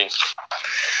agree.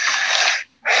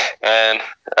 And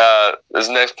this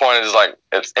next point is like,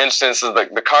 it's interesting. This is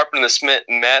like the carpenter and the smith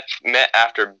met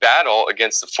after battle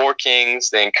against the four kings.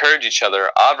 They encouraged each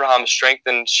other. Abraham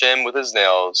strengthened Shem with his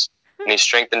nails, and he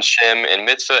strengthened Shem in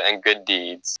mitzvah and good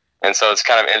deeds. And so it's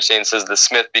kind of interesting. It says the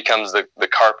smith becomes the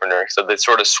carpenter. So they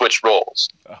sort of switch roles.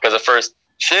 Because at first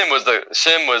Shem was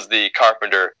the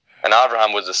carpenter and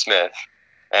Abraham was the smith.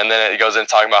 And then it goes in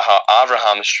talking about how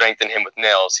Abraham strengthened him with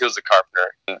nails. He was the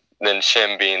carpenter. And then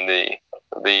Shem being the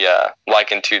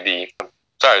likened to the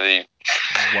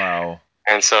Wow.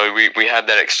 And so we have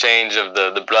that exchange of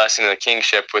the blessing of the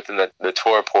kingship within the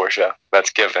Torah portion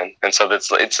that's given. And so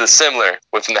it's the similar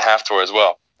within the half Torah as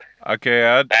well. Okay,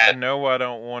 I know I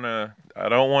don't want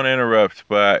to interrupt,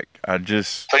 but I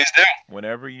just Please do.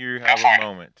 whenever you have a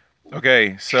moment.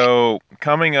 Okay, so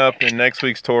coming up in next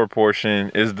week's Torah portion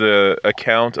is the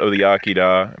account of the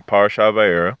Akedah, Parashat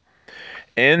Vayera.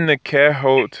 In the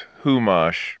Kehot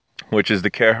Humash, which is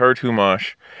the Kehot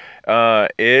Humash,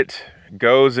 it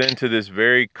goes into this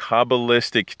very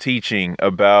Kabbalistic teaching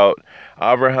about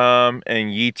Abraham and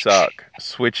Yitzhak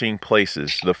switching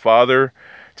places. The father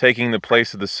taking the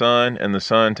place of the son, and the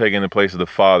son taking the place of the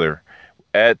father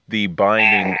at the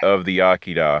binding of the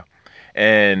Akedah.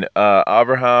 And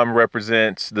Abraham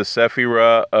represents the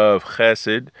Sephirah of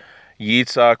Chesed.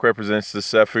 Yitzhak represents the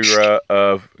Sephirah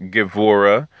of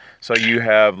Gevurah. So you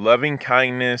have loving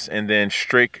kindness and then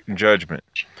strict judgment.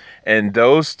 And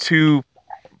those two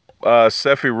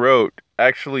Sephirot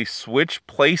actually switch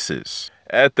places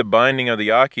at the binding of the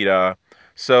Akedah,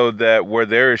 so that where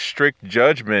there is strict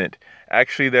judgment,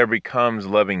 actually there becomes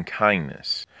loving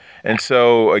kindness. And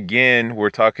so again, we're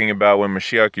talking about when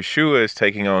Mashiach Yeshua is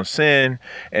taking on sin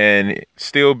and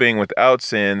still being without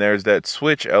sin, there's that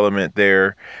switch element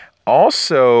there.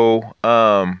 Also,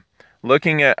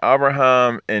 looking at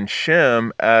Abraham and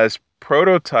Shem as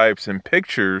prototypes and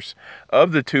pictures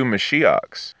of the two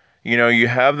Mashiachs. You know, you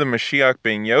have the Mashiach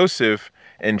ben Yosef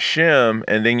and Shem,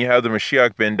 and then you have the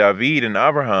Mashiach ben David and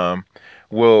Abraham.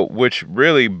 Well, which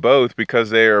really both, because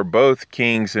they are both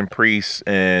kings and priests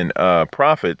and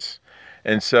prophets.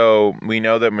 And so we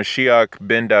know that Mashiach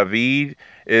ben David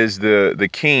is the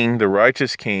king, the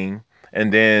righteous king.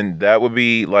 And then that would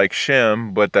be like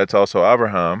Shem, but that's also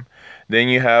Abraham. Then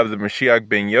you have the Mashiach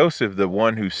ben Yosef, the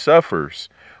one who suffers.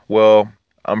 Well,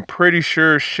 I'm pretty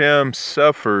sure Shem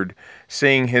suffered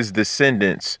seeing his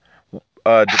descendants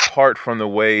depart from the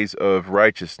ways of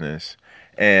righteousness,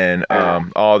 and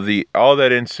all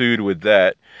that ensued with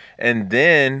that. And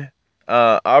then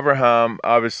Abraham,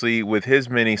 obviously, with his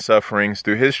many sufferings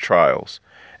through his trials.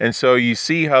 And so you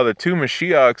see how the two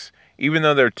Mashiachs, even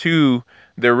though they're two,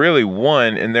 they're really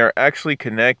one, and they're actually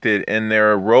connected, and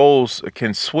their roles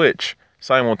can switch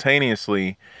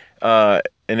simultaneously. And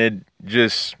it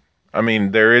just, I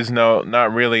mean, there is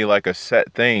not really like a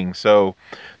set thing. So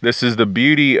this is the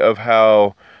beauty of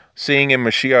how, seeing in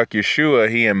Mashiach Yeshua,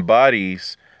 he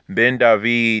embodies Ben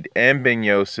David and Ben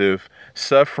Yosef,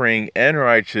 suffering and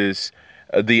righteous,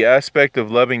 the aspect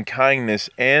of loving kindness,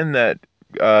 and that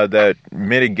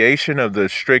mitigation of the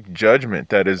strict judgment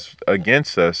that is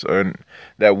against us, or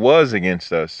that was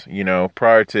against us, you know,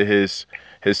 prior to his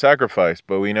sacrifice.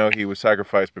 But we know he was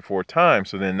sacrificed before time,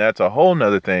 so then that's a whole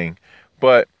nother thing.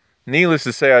 But needless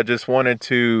to say, I just wanted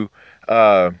to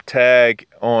tag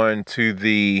on to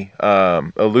the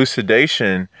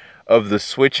elucidation of the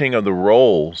switching of the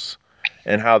roles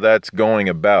and how that's going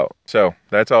about. So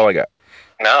that's all I got.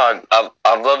 No,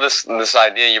 I love this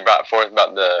idea you brought forth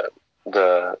about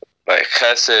the like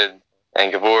Chesed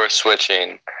and Gevurah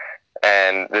switching,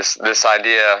 and this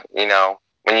idea, you know,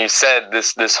 when you said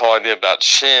this whole idea about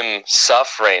Shem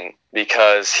suffering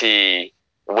because he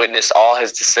witnessed all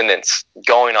his descendants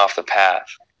going off the path,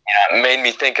 it made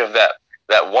me think of that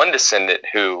one descendant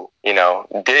who, you know,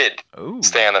 did Ooh.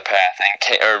 stay on the path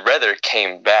and or rather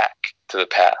came back to the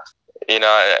path. You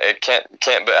know, it can't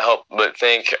but help but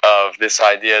think of this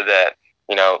idea that,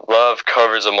 you know, love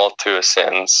covers a multitude of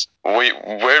sins.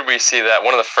 Where do we see that?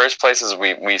 One of the first places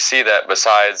we see that,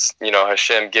 besides, you know,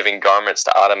 Hashem giving garments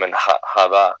to Adam and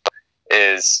Hava,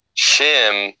 is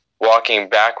Shem walking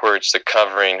backwards to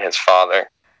covering his father.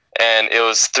 And it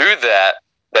was through that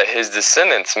his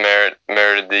descendants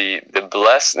merited the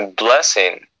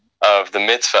blessing of the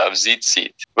mitzvah of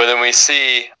Tzitzit. But then we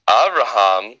see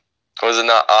Abraham. Was it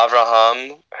not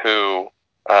Abraham who,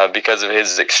 because of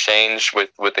his exchange with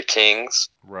the kings,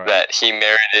 Right. that he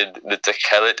merited the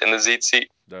Techelet and the Tzitzit?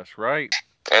 That's right.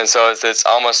 And so it's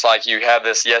almost like you have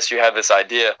this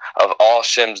idea of all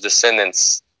Shem's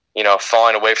descendants, you know,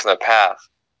 falling away from the path.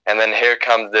 And then here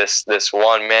comes this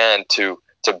one man to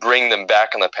bring them back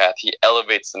on the path. He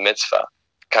elevates the mitzvah,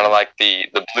 kind of like the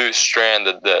blue strand,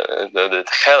 the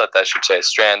Techelet, I should say,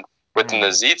 strand within the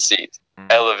Tzitzit,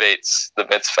 elevates the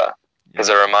mitzvah, because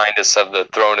it reminds us of the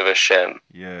throne of Hashem.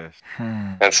 Yes.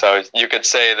 And so you could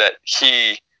say that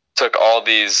he took all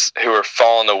these who were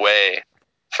fallen away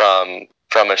from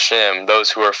Hashem, those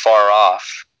who were far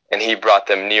off, and he brought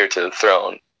them near to the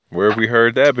throne. Where have we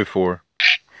heard that before?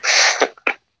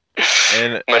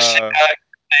 And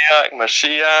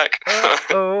Mashiach.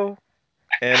 oh.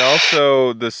 And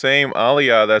also the same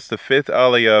aliyah, that's the fifth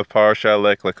aliyah of Parashat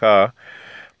Lech Lecha.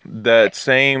 That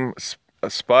same a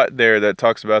spot there that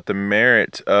talks about the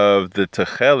merit of the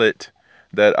Techelet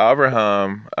that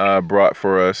Abraham brought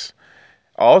for us.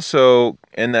 Also,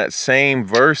 in that same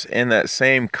verse, in that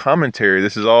same commentary,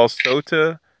 this is all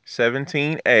Sota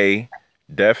 17a.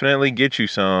 Definitely get you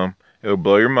some. It'll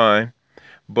blow your mind.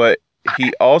 But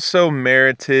he also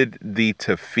merited the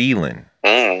tefillin.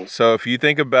 So if you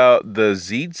think about the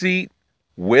tzitzit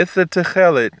with the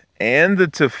techelet and the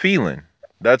tefillin,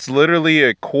 that's literally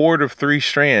a cord of 3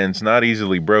 strands, not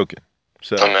easily broken.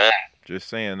 So, just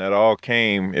saying, that all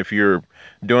came, if you're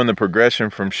doing the progression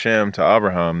from Shem to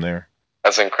Abraham there.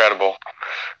 That's incredible.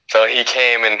 So he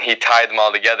came and he tied them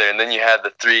all together, and then you had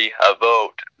the 3 Avot,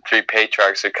 3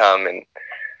 patriarchs who come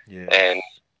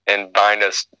and bind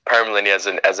us permanently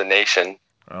as a nation.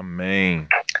 Amen.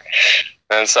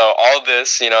 And so all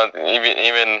this,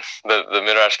 even the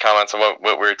Midrash comments on what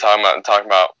we were talking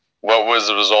about what was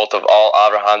the result of all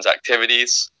Abraham's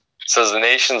activities. It says the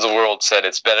nations of the world said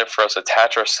it's better for us to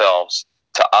attach ourselves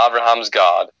to Abraham's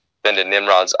God than to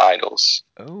Nimrod's idols.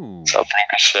 Oh. So thank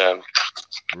Hashem.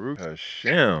 Baruch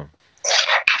Hashem.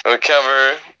 We'll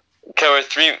cover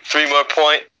 2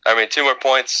 more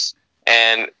points.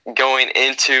 And going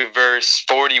into verse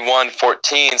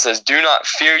 41:14 says, "Do not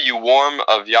fear, you worm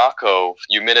of Yaakov,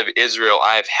 you men of Israel.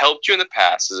 I have helped you in the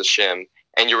past, as Hashem,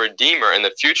 and your Redeemer in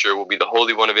the future will be the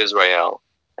Holy One of Israel."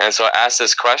 And so I asked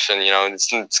this question,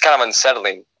 it's kind of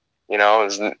unsettling.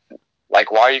 It's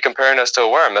like, why are you comparing us to a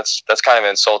worm? That's kind of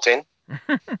insulting.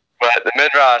 But the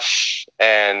Midrash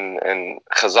and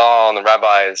Chazal and the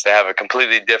rabbis, they have a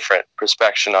completely different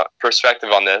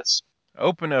perspective on this.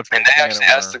 Open up. And they actually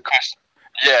asked the question.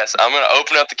 Yes, I'm going to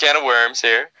open up the can of worms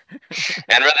here.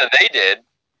 And rather they did,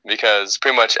 because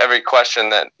pretty much every question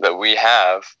that we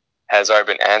have has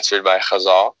already been answered by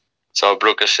Chazal. So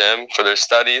Baruch Hashem for their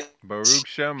studies. Baruch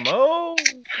Shemo.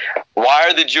 Why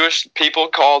are the Jewish people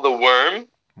called the worm?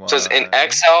 It says, in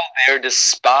exile, they are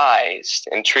despised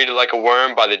and treated like a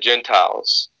worm by the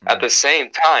Gentiles. At the same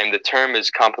time, the term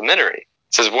is complimentary.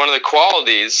 It says, one of the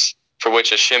qualities for which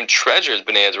Hashem treasures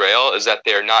Bnei Israel is that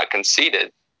they are not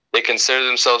conceited. They consider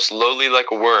themselves lowly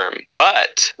like a worm.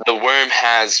 But the worm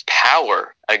has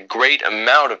power, a great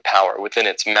amount of power within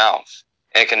its mouth.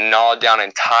 And it can gnaw down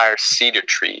entire cedar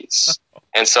trees.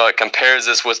 And so it compares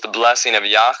this with the blessing of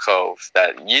Yaakov,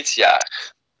 that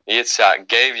Yitzhak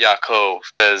gave Yaakov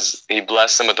as he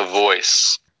blessed him with a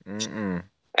voice.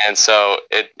 And so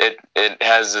it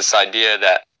has this idea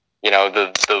that,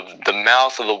 the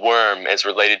mouth of the worm is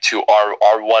related to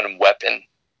our one weapon,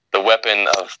 the weapon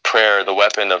of prayer, the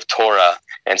weapon of Torah.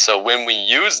 And so when we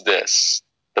use this,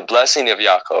 the blessing of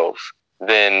Yaakov,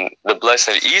 then the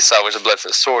blessing of Esau, which is the blessing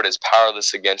of the sword, is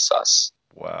powerless against us.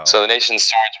 Wow. So the nation's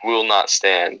swords will not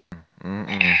stand.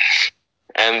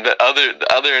 And the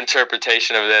other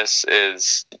interpretation of this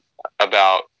is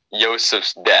about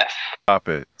Joseph's death. Stop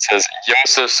it. It says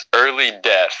Joseph's early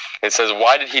death. It says,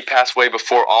 why did he pass away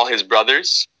before all his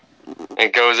brothers?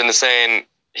 It goes into saying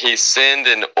he sinned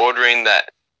in ordering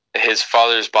that his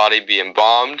father's body be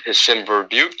embalmed. Hashem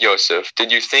rebuked Joseph.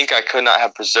 Did you think I could not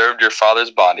have preserved your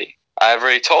father's body? I have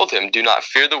already told him, do not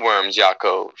fear the worms,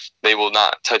 Yaakov. They will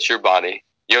not touch your body.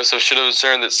 Joseph should have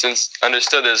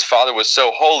understood that his father was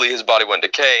so holy, his body wouldn't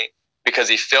decay. Because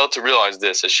he failed to realize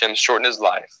this, Hashem shortened his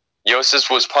life. Joseph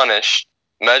was punished,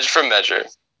 measure for measure,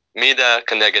 midah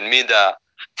keneged midah,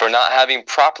 for not having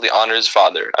properly honored his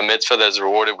father, a mitzvah that is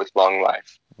rewarded with long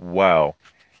life. Wow.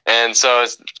 And so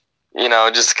it's,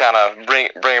 just kind of bring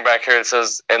it back here. It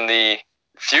says in the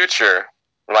future,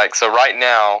 so right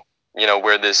now,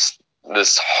 where this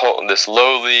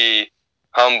lowly,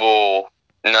 humble,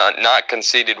 not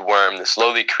conceited worm, this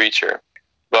lowly creature,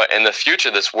 but in the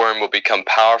future, this worm will become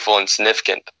powerful and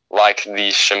significant, like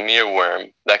the Shamir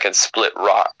worm that can split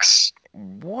rocks.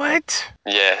 What?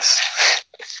 Yes.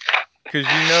 Because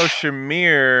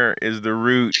Shamir is the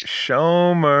root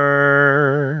Shomer.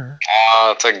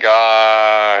 Oh, to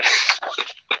God.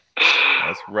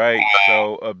 That's right.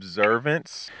 So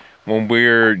observance. When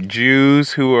we're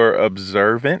Jews who are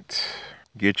observant,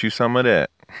 get you some of that.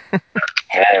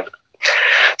 Yeah.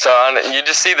 So you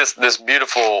just see this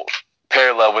beautiful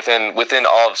parallel within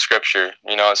all of Scripture.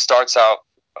 It starts out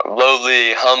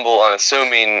lowly, humble,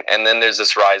 unassuming, and then there's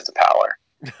this rise to power.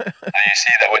 And you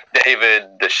see that with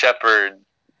David, the shepherd,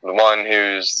 the one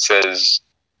who says,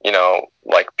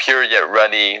 like pure yet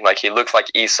ruddy, like he looked like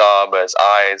Esau, but his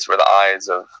eyes were the eyes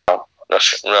of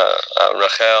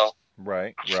Rachel.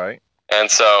 Right. And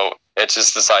so it's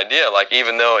just this idea, like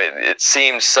even though it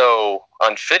seems so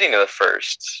unfitting at the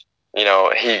first, he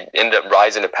ended up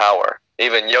rising to power.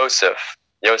 Even Joseph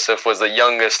was the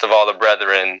youngest of all the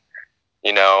brethren.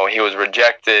 He was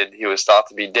rejected. He was thought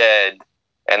to be dead.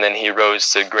 and then he rose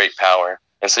to great power.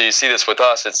 And so you see this with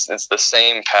us. It's the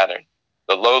same pattern.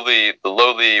 The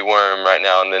lowly worm right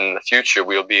now, and then in the future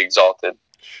we'll be exalted.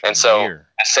 And so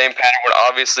the same pattern would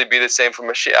obviously be the same for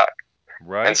Mashiach.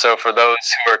 Right. And so for those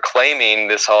who are claiming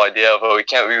this whole idea of, we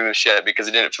can't be Mashiach because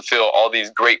he didn't fulfill all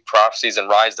these great prophecies and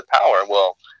rise to power,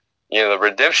 well, the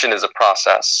redemption is a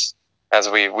process. As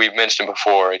we've mentioned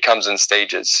before, it comes in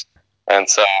stages. And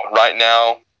so right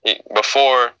now,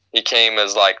 before he came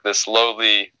as like this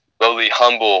lowly,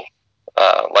 humble,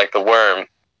 like the worm,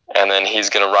 and then he's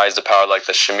going to rise to power like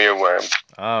the Shamir worm.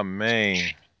 Amen.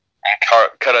 And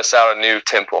cut us out a new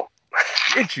temple.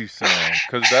 Get you some,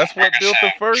 because that's what built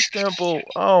the first temple.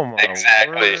 Oh my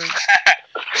word.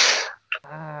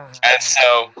 And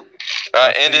so,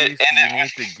 you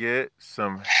need to get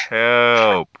some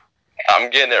help. I'm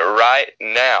getting it right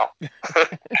now.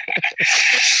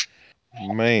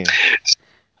 Man.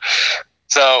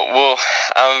 So,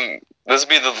 this will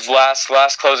be the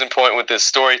last closing point with this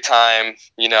story time.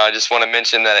 I just want to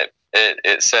mention that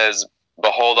it says,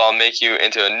 "Behold, I'll make you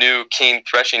into a new keen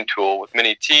threshing tool with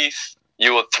many teeth.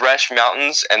 You will thresh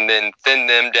mountains and then thin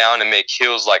them down and make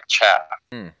hills like chaff."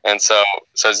 And so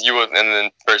it says, and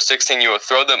then verse 16, "You will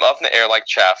throw them up in the air like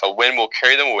chaff. A wind will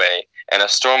carry them away, and a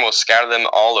storm will scatter them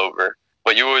all over.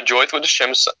 But you will rejoice with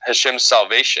Hashem's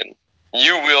salvation.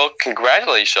 You will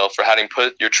congratulate yourself for having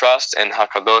put your trust in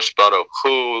Hakadosh Baruch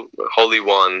Hu, the Holy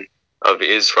One of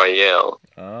Israel."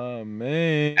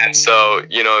 Amen. And so,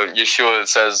 Yeshua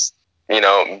says,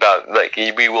 about like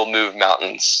we will move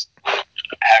mountains.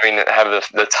 Having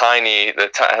the tiny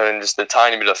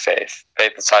bit of faith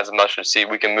the size of mustard seed,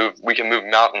 we can move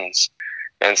mountains.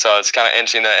 And so it's kind of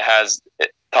interesting that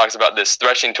it talks about this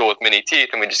threshing tool with many teeth,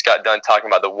 and we just got done talking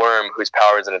about the worm whose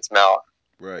power is in its mouth.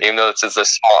 Right. Even though it's a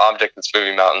small object that's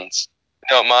moving mountains.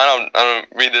 If you don't mind, I'm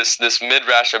read this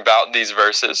midrash about these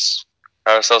verses.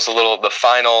 So it's the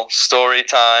final story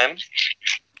time.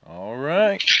 All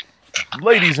right.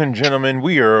 Ladies and gentlemen,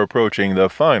 we are approaching the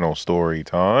final story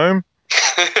time.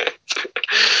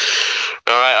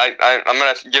 All right, I'm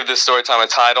going to give this story time a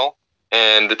title,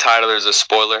 and the title is a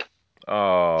spoiler.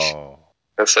 Oh.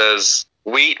 It says,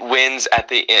 "Wheat wins at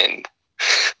the end."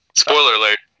 Spoiler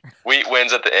alert, wheat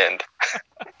wins at the end.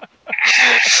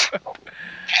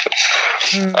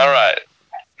 All right.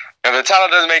 If the title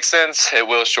doesn't make sense, it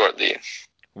will shortly.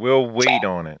 We'll wait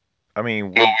on it. I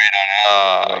mean, we'll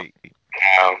wait.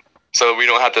 So we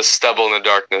don't have to stubble in the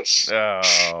darkness.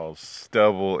 Oh,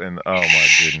 stubble in. Oh my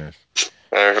goodness.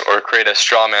 Or create a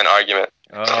straw man argument.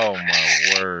 Oh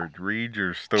my word! Read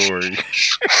your story.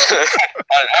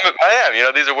 I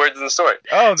am. These are words in the story.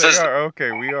 Oh, they are.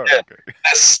 Okay, we are. Okay.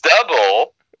 The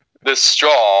stubble, the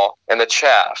straw, and the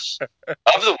chaff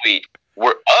of the wheat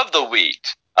were of the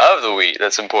wheat.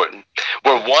 That's important.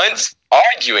 Were once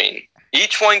arguing.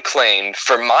 Each one claimed,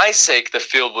 "For my sake the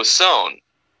field was sown."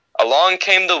 Along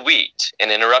came the wheat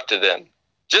and interrupted them.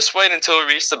 "Just wait until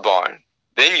we reach the barn.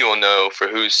 Then you will know for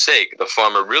whose sake the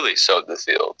farmer really sowed the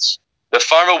fields." The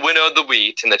farmer winnowed the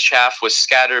wheat, and the chaff was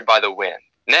scattered by the wind.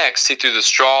 Next, he threw the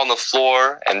straw on the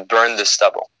floor and burned the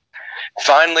stubble.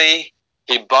 Finally,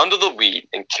 he bundled the wheat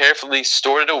and carefully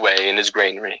stored it away in his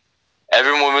granary.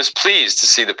 Everyone was pleased to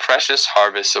see the precious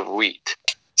harvest of wheat.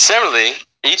 Similarly,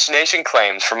 each nation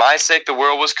claims, "For my sake the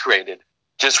world was created."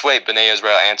 "Just wait," Bnei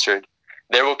Israel answered.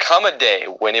 "There will come a day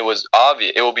when it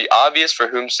will be obvious for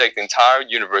whom sake the entire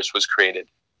universe was created."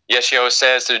 Yeshua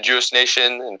says to the Jewish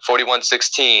nation in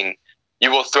 41:16, "You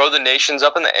will throw the nations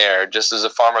up in the air, just as a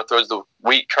farmer throws the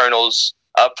wheat kernels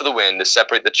up for the wind to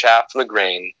separate the chaff from the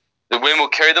grain. The wind will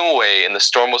carry them away, and the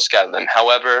storm will scatter them."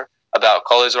 However, about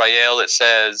Kol Israel it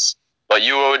says, "But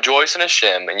you will rejoice in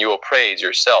Hashem, and you will praise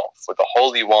yourself with the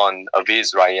Holy One of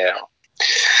Israel."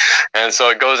 And so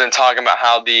it goes in talking about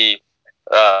how the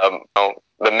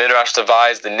Midrash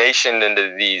divides the nation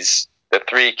into the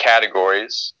three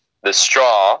categories. The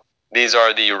straw, these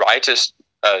are the righteous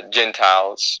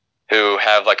Gentiles who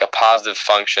have like a positive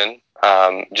function,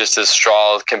 just as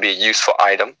straw can be a useful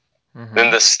item. Mm-hmm.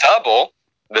 Then the stubble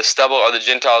are the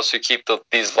Gentiles who keep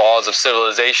these laws of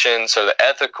civilization, so the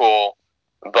ethical,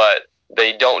 but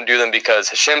they don't do them because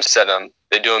Hashem said them.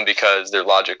 They do them because they're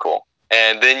logical.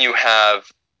 And then you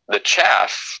have the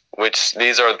chaff, which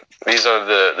these are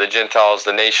the Gentiles,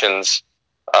 the nations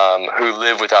who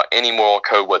live without any moral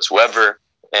code whatsoever,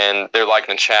 and they're like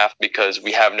the chaff because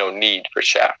we have no need for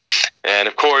chaff. And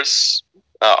of course,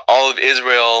 all of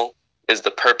Israel is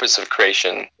the purpose of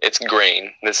creation. It's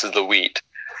grain. This is the wheat.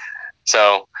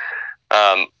 So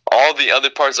all the other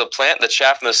parts of the plant, the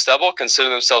chaff and the stubble, consider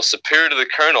themselves superior to the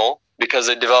kernel because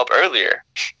they develop earlier.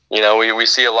 We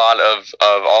see a lot of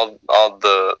all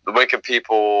the wicked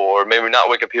people, or maybe not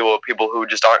wicked people, but people who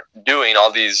just aren't doing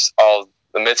all the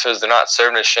mitzvahs. They're not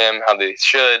serving Hashem how they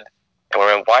should. And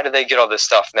we're like, why do they get all this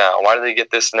stuff now? Why do they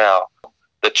get this now?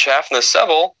 The chaff and the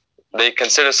stubble, they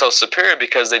consider themselves superior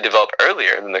because they develop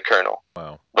earlier than the kernel.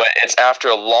 Wow. But it's after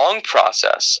a long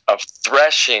process of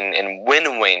threshing and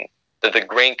winnowing that the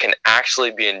grain can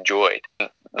actually be enjoyed.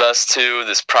 Thus, too,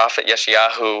 this prophet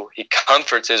Yeshayahu, he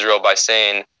comforts Israel by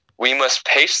saying, we must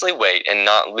patiently wait and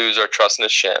not lose our trust in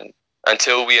Hashem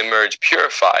until we emerge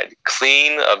purified,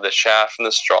 clean of the chaff and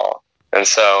the straw. And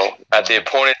so, at the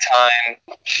appointed time,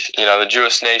 the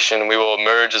Jewish nation, we will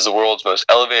emerge as the world's most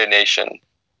elevated nation.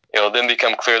 It will then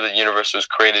become clear that the universe was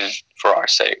created for our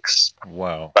sakes.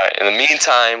 Wow. But in the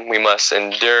meantime, we must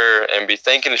endure and be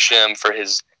thanking Hashem for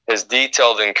his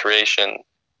detailed in creation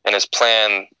and his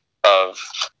plan of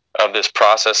this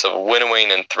process of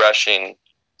winnowing and threshing,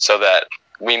 so that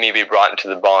we may be brought into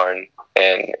the barn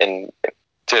and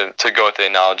to go with the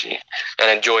analogy and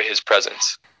enjoy his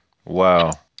presence.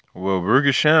 Wow. Well, Baruch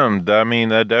Hashem,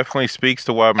 that definitely speaks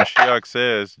to why Mashiach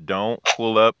says, don't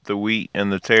pull up the wheat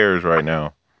and the tares right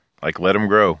now. Like, let them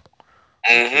grow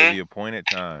until the appointed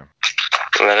time.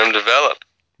 Let them develop.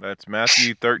 That's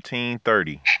Matthew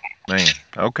 13:30. Man,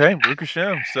 okay, Baruch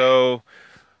Hashem. So,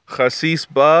 Chassis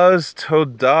Baz,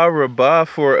 Todah Rabbah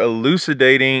for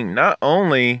elucidating not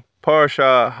only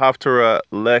Parsha Haftarah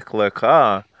Lech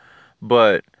Lecha,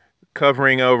 but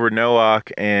covering over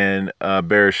Noach and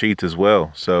Bereshit as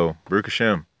well. So, Baruch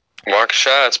Hashem. Mark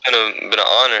Shah, it's been an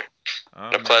honor.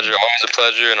 A pleasure, always a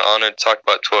pleasure and an honor to talk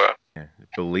about Torah.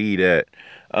 Believe that.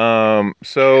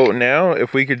 So now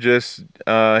if we could just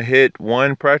hit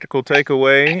one practical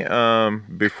takeaway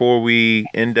before we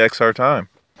index our time.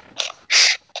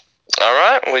 All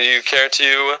right. Would you care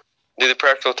to do the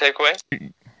practical takeaway?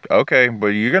 Okay, but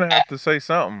you're going to have to say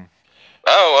something.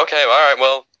 Oh, okay. All right.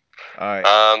 Well, all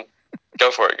right.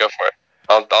 Go for it.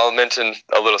 I'll mention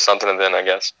a little something and then, I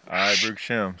guess. All right, Baruch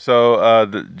Shem. So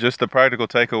just the practical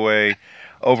takeaway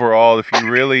overall, if you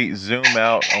really zoom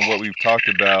out on what we've talked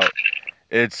about,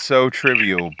 it's so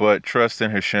trivial, but trust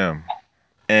in Hashem.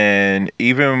 And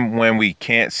even when we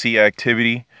can't see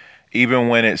activity, even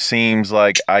when it seems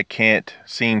like I can't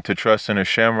seem to trust in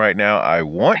Hashem right now, I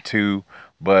want to,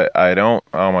 but I don't.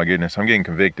 Oh my goodness, I'm getting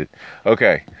convicted.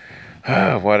 Okay.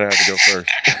 Why did I have to go first?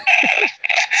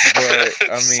 But,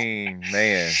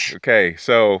 man. Okay,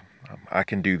 so I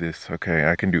can do this. Okay,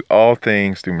 I can do all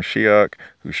things through Mashiach,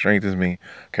 who strengthens me.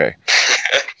 Okay.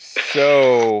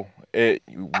 So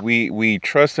we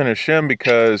trust in Hashem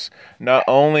because not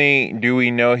only do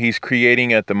we know He's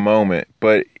creating at the moment,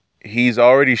 but He's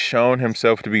already shown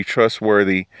Himself to be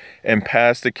trustworthy in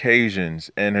past occasions,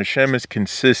 and Hashem is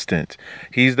consistent.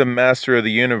 He's the master of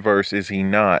the universe, is He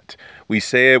not? We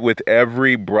say it with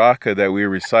every bracha that we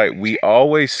recite. We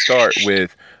always start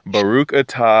with Baruch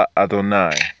Atah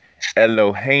Adonai,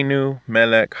 Eloheinu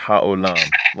Melech HaOlam.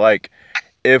 Like,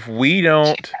 if we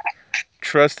don't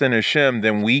trust in Hashem,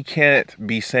 then we can't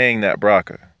be saying that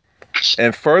bracha.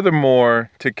 And furthermore,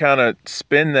 to kind of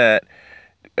spin that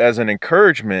as an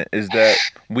encouragement, is that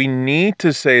we need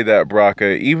to say that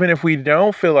bracha even if we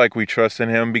don't feel like we trust in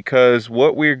Him, because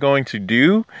what we're going to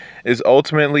do is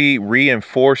ultimately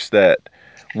reinforce that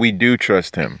we do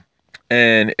trust Him.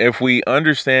 And if we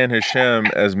understand Hashem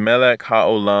as Melech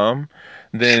HaOlam,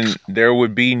 then there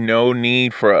would be no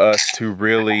need for us to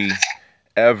really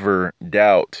ever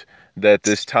doubt that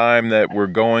this time that we're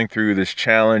going through, this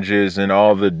challenges and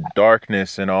all the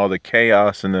darkness and all the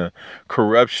chaos and the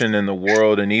corruption in the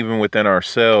world and even within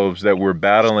ourselves that we're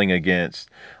battling against,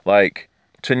 like,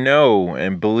 to know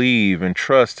and believe and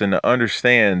trust and to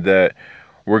understand that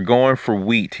we're going for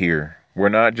wheat here. We're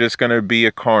not just going to be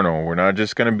a carnal. We're not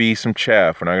just going to be some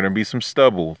chaff. We're not going to be some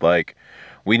stubble. Like,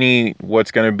 we need what's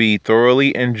going to be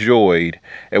thoroughly enjoyed,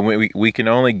 and we can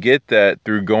only get that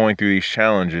through going through these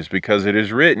challenges, because it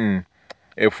is written,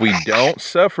 if we don't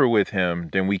suffer with Him,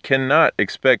 then we cannot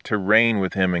expect to reign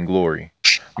with Him in glory.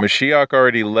 Mashiach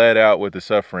already led out with the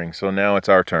suffering, so now it's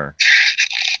our turn.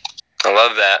 I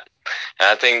love that. And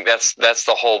I think that's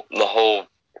the whole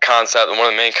concept. One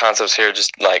of the main concepts here,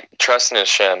 just like trusting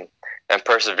Hashem and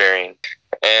persevering.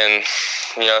 And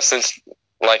since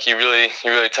like you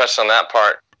really touched on that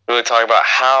part, really talk about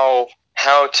how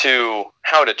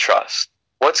to trust.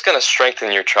 What's going to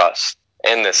strengthen your trust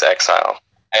in this exile?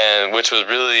 And which was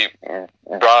really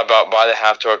brought about by the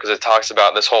Haftorah, because it talks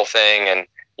about this whole thing and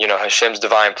Hashem's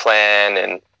divine plan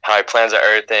and how he plans out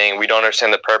everything. We don't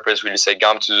understand the purpose. We just say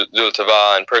Gam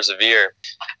Tava and persevere.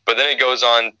 But then it goes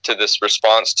on to this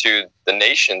response to the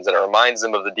nations, and it reminds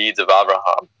them of the deeds of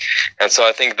Abraham. And so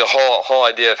I think the whole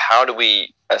idea of how do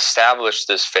we establish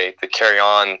this faith to carry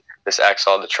on this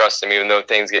exile, to trust him even though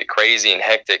things get crazy and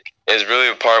hectic, is really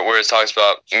the part where it talks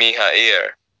about Mihair,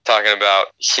 talking about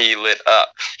he lit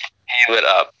up. He lit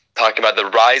up, talking about the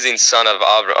rising sun of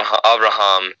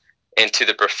Abraham into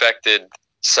the perfected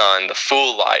sun, the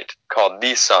full light, called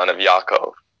the son of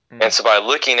Yaakov. And so by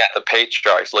looking at the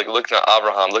patriarchs, like looking at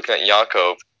Abraham, looking at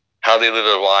Yaakov, how they live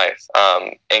their life,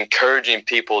 encouraging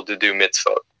people to do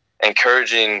mitzvot,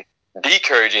 encouraging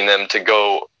them to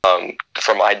go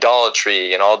from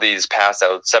idolatry and all these paths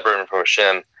that would separate them from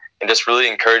Hashem, and just really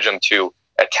encourage them to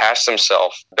attach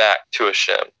themselves back to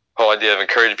Hashem. The whole idea of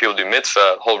encouraging people to do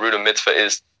mitzvah, the whole root of mitzvah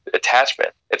is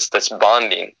attachment. It's this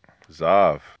bonding.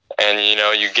 Zav. And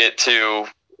you get to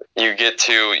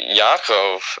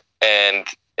Yaakov, and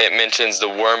it mentions the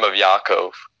worm of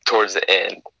Yaakov towards the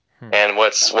end. And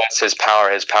what's his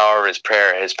power? His power is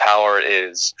prayer. His power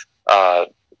is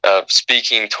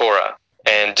speaking Torah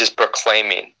and just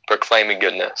proclaiming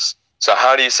goodness. So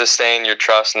how do you sustain your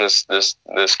trust in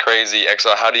this crazy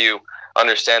exile? How do you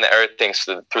understand that everything's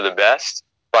through the best?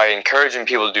 By encouraging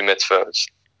people to do mitzvahs.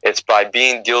 It's by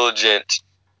being diligent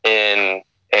in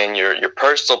your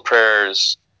personal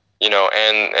prayers,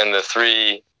 and the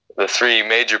three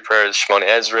major prayers, Shemona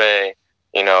Esrei,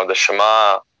 the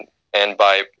Shema, and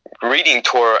by reading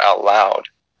Torah out loud.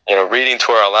 Reading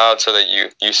Torah out loud so that you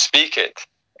speak it,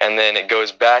 and then it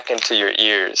goes back into your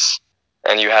ears,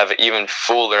 and you have an even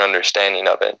fuller understanding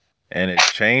of it. And it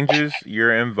changes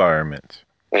your environment.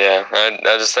 Yeah,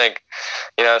 I just think,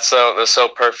 it's so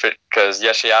perfect because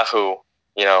Yeshayahu,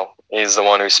 he's the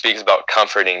one who speaks about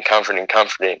comforting.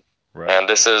 Right. And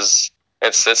it's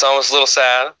almost a little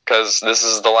sad because this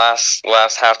is the last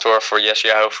Haftorah for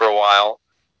Yeshayahu for a while.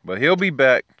 But he'll be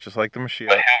back, just like the Mashiach.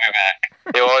 But he'll be back.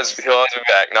 He'll always be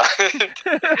back. No.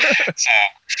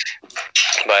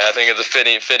 But I think it's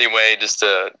a fitting way just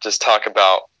to talk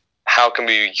about how can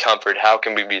we be comforted, how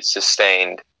can we be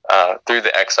sustained through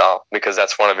the exile, because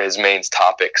that's one of his main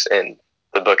topics in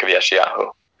the book of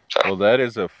Yeshayahu. So. Well, that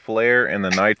is a flare in the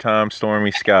nighttime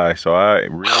stormy sky. So I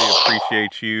really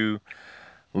appreciate you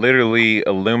literally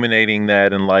illuminating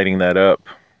that and lighting that up.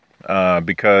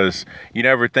 Because you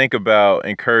never think about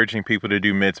encouraging people to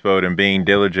do mitzvot and being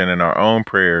diligent in our own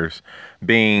prayers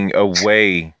being a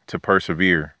way to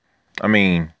persevere. I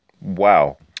mean,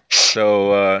 wow.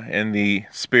 So in the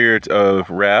spirit of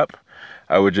rap,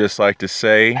 I would just like to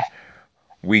say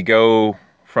we go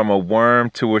from a worm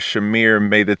to a shamir.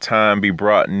 May the time be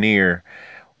brought near.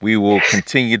 We will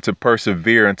continue to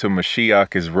persevere until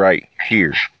Mashiach is right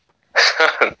here.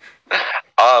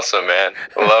 Awesome, man.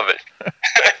 Love it.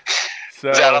 So,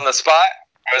 is that on the spot?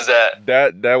 Or was that?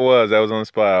 That was on the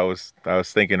spot. I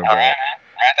was thinking about. Write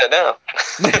that down.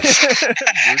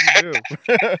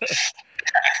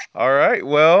 All right.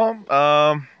 Well,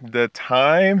 the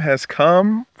time has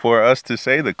come for us to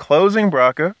say the closing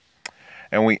bracha,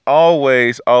 and we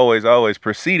always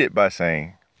precede it by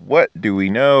saying, "What do we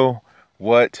know?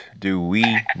 What do we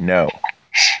know?"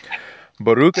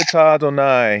 Baruch atah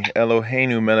Adonai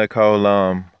Eloheinu melech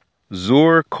haolam,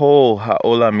 zur kol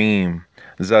haolamim,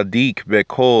 zadik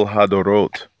bekol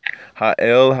hadorot,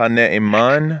 ha'el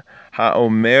ha'ne'eman,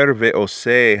 ha'omer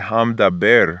ve'oseh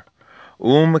hamdaber,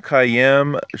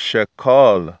 kayem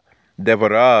shekol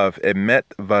devarav emet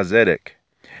vazedek.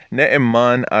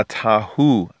 Ne'eman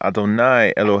atahu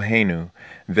Adonai Eloheinu,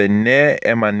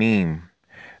 ve'ne'emanim,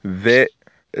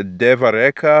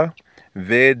 ve'devareka,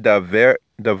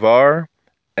 ve'davar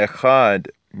echad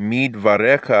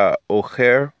midvarecha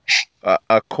ocher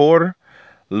akor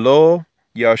lo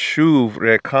yashuv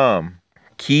rekam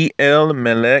ki el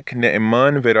melech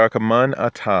ne'eman verakaman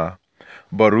atah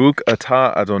Baruch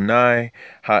atah Adonai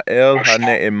ha'el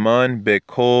ha'ne'eman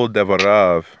bekol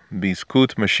devarav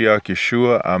bizkut Mashiach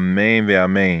Yeshua amen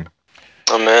ve'amen.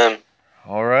 Amen.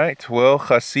 All right, well,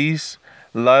 Chasis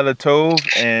Laila Tov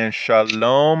and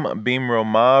Shalom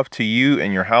Bimromav to you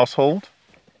and your household.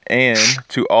 And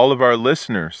to all of our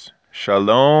listeners,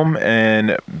 Shalom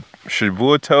and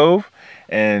Shavua Tov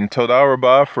and Toda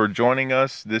Rabbah for joining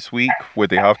us this week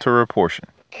with the Haftarah portion.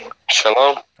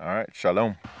 Shalom. All right,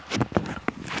 Shalom.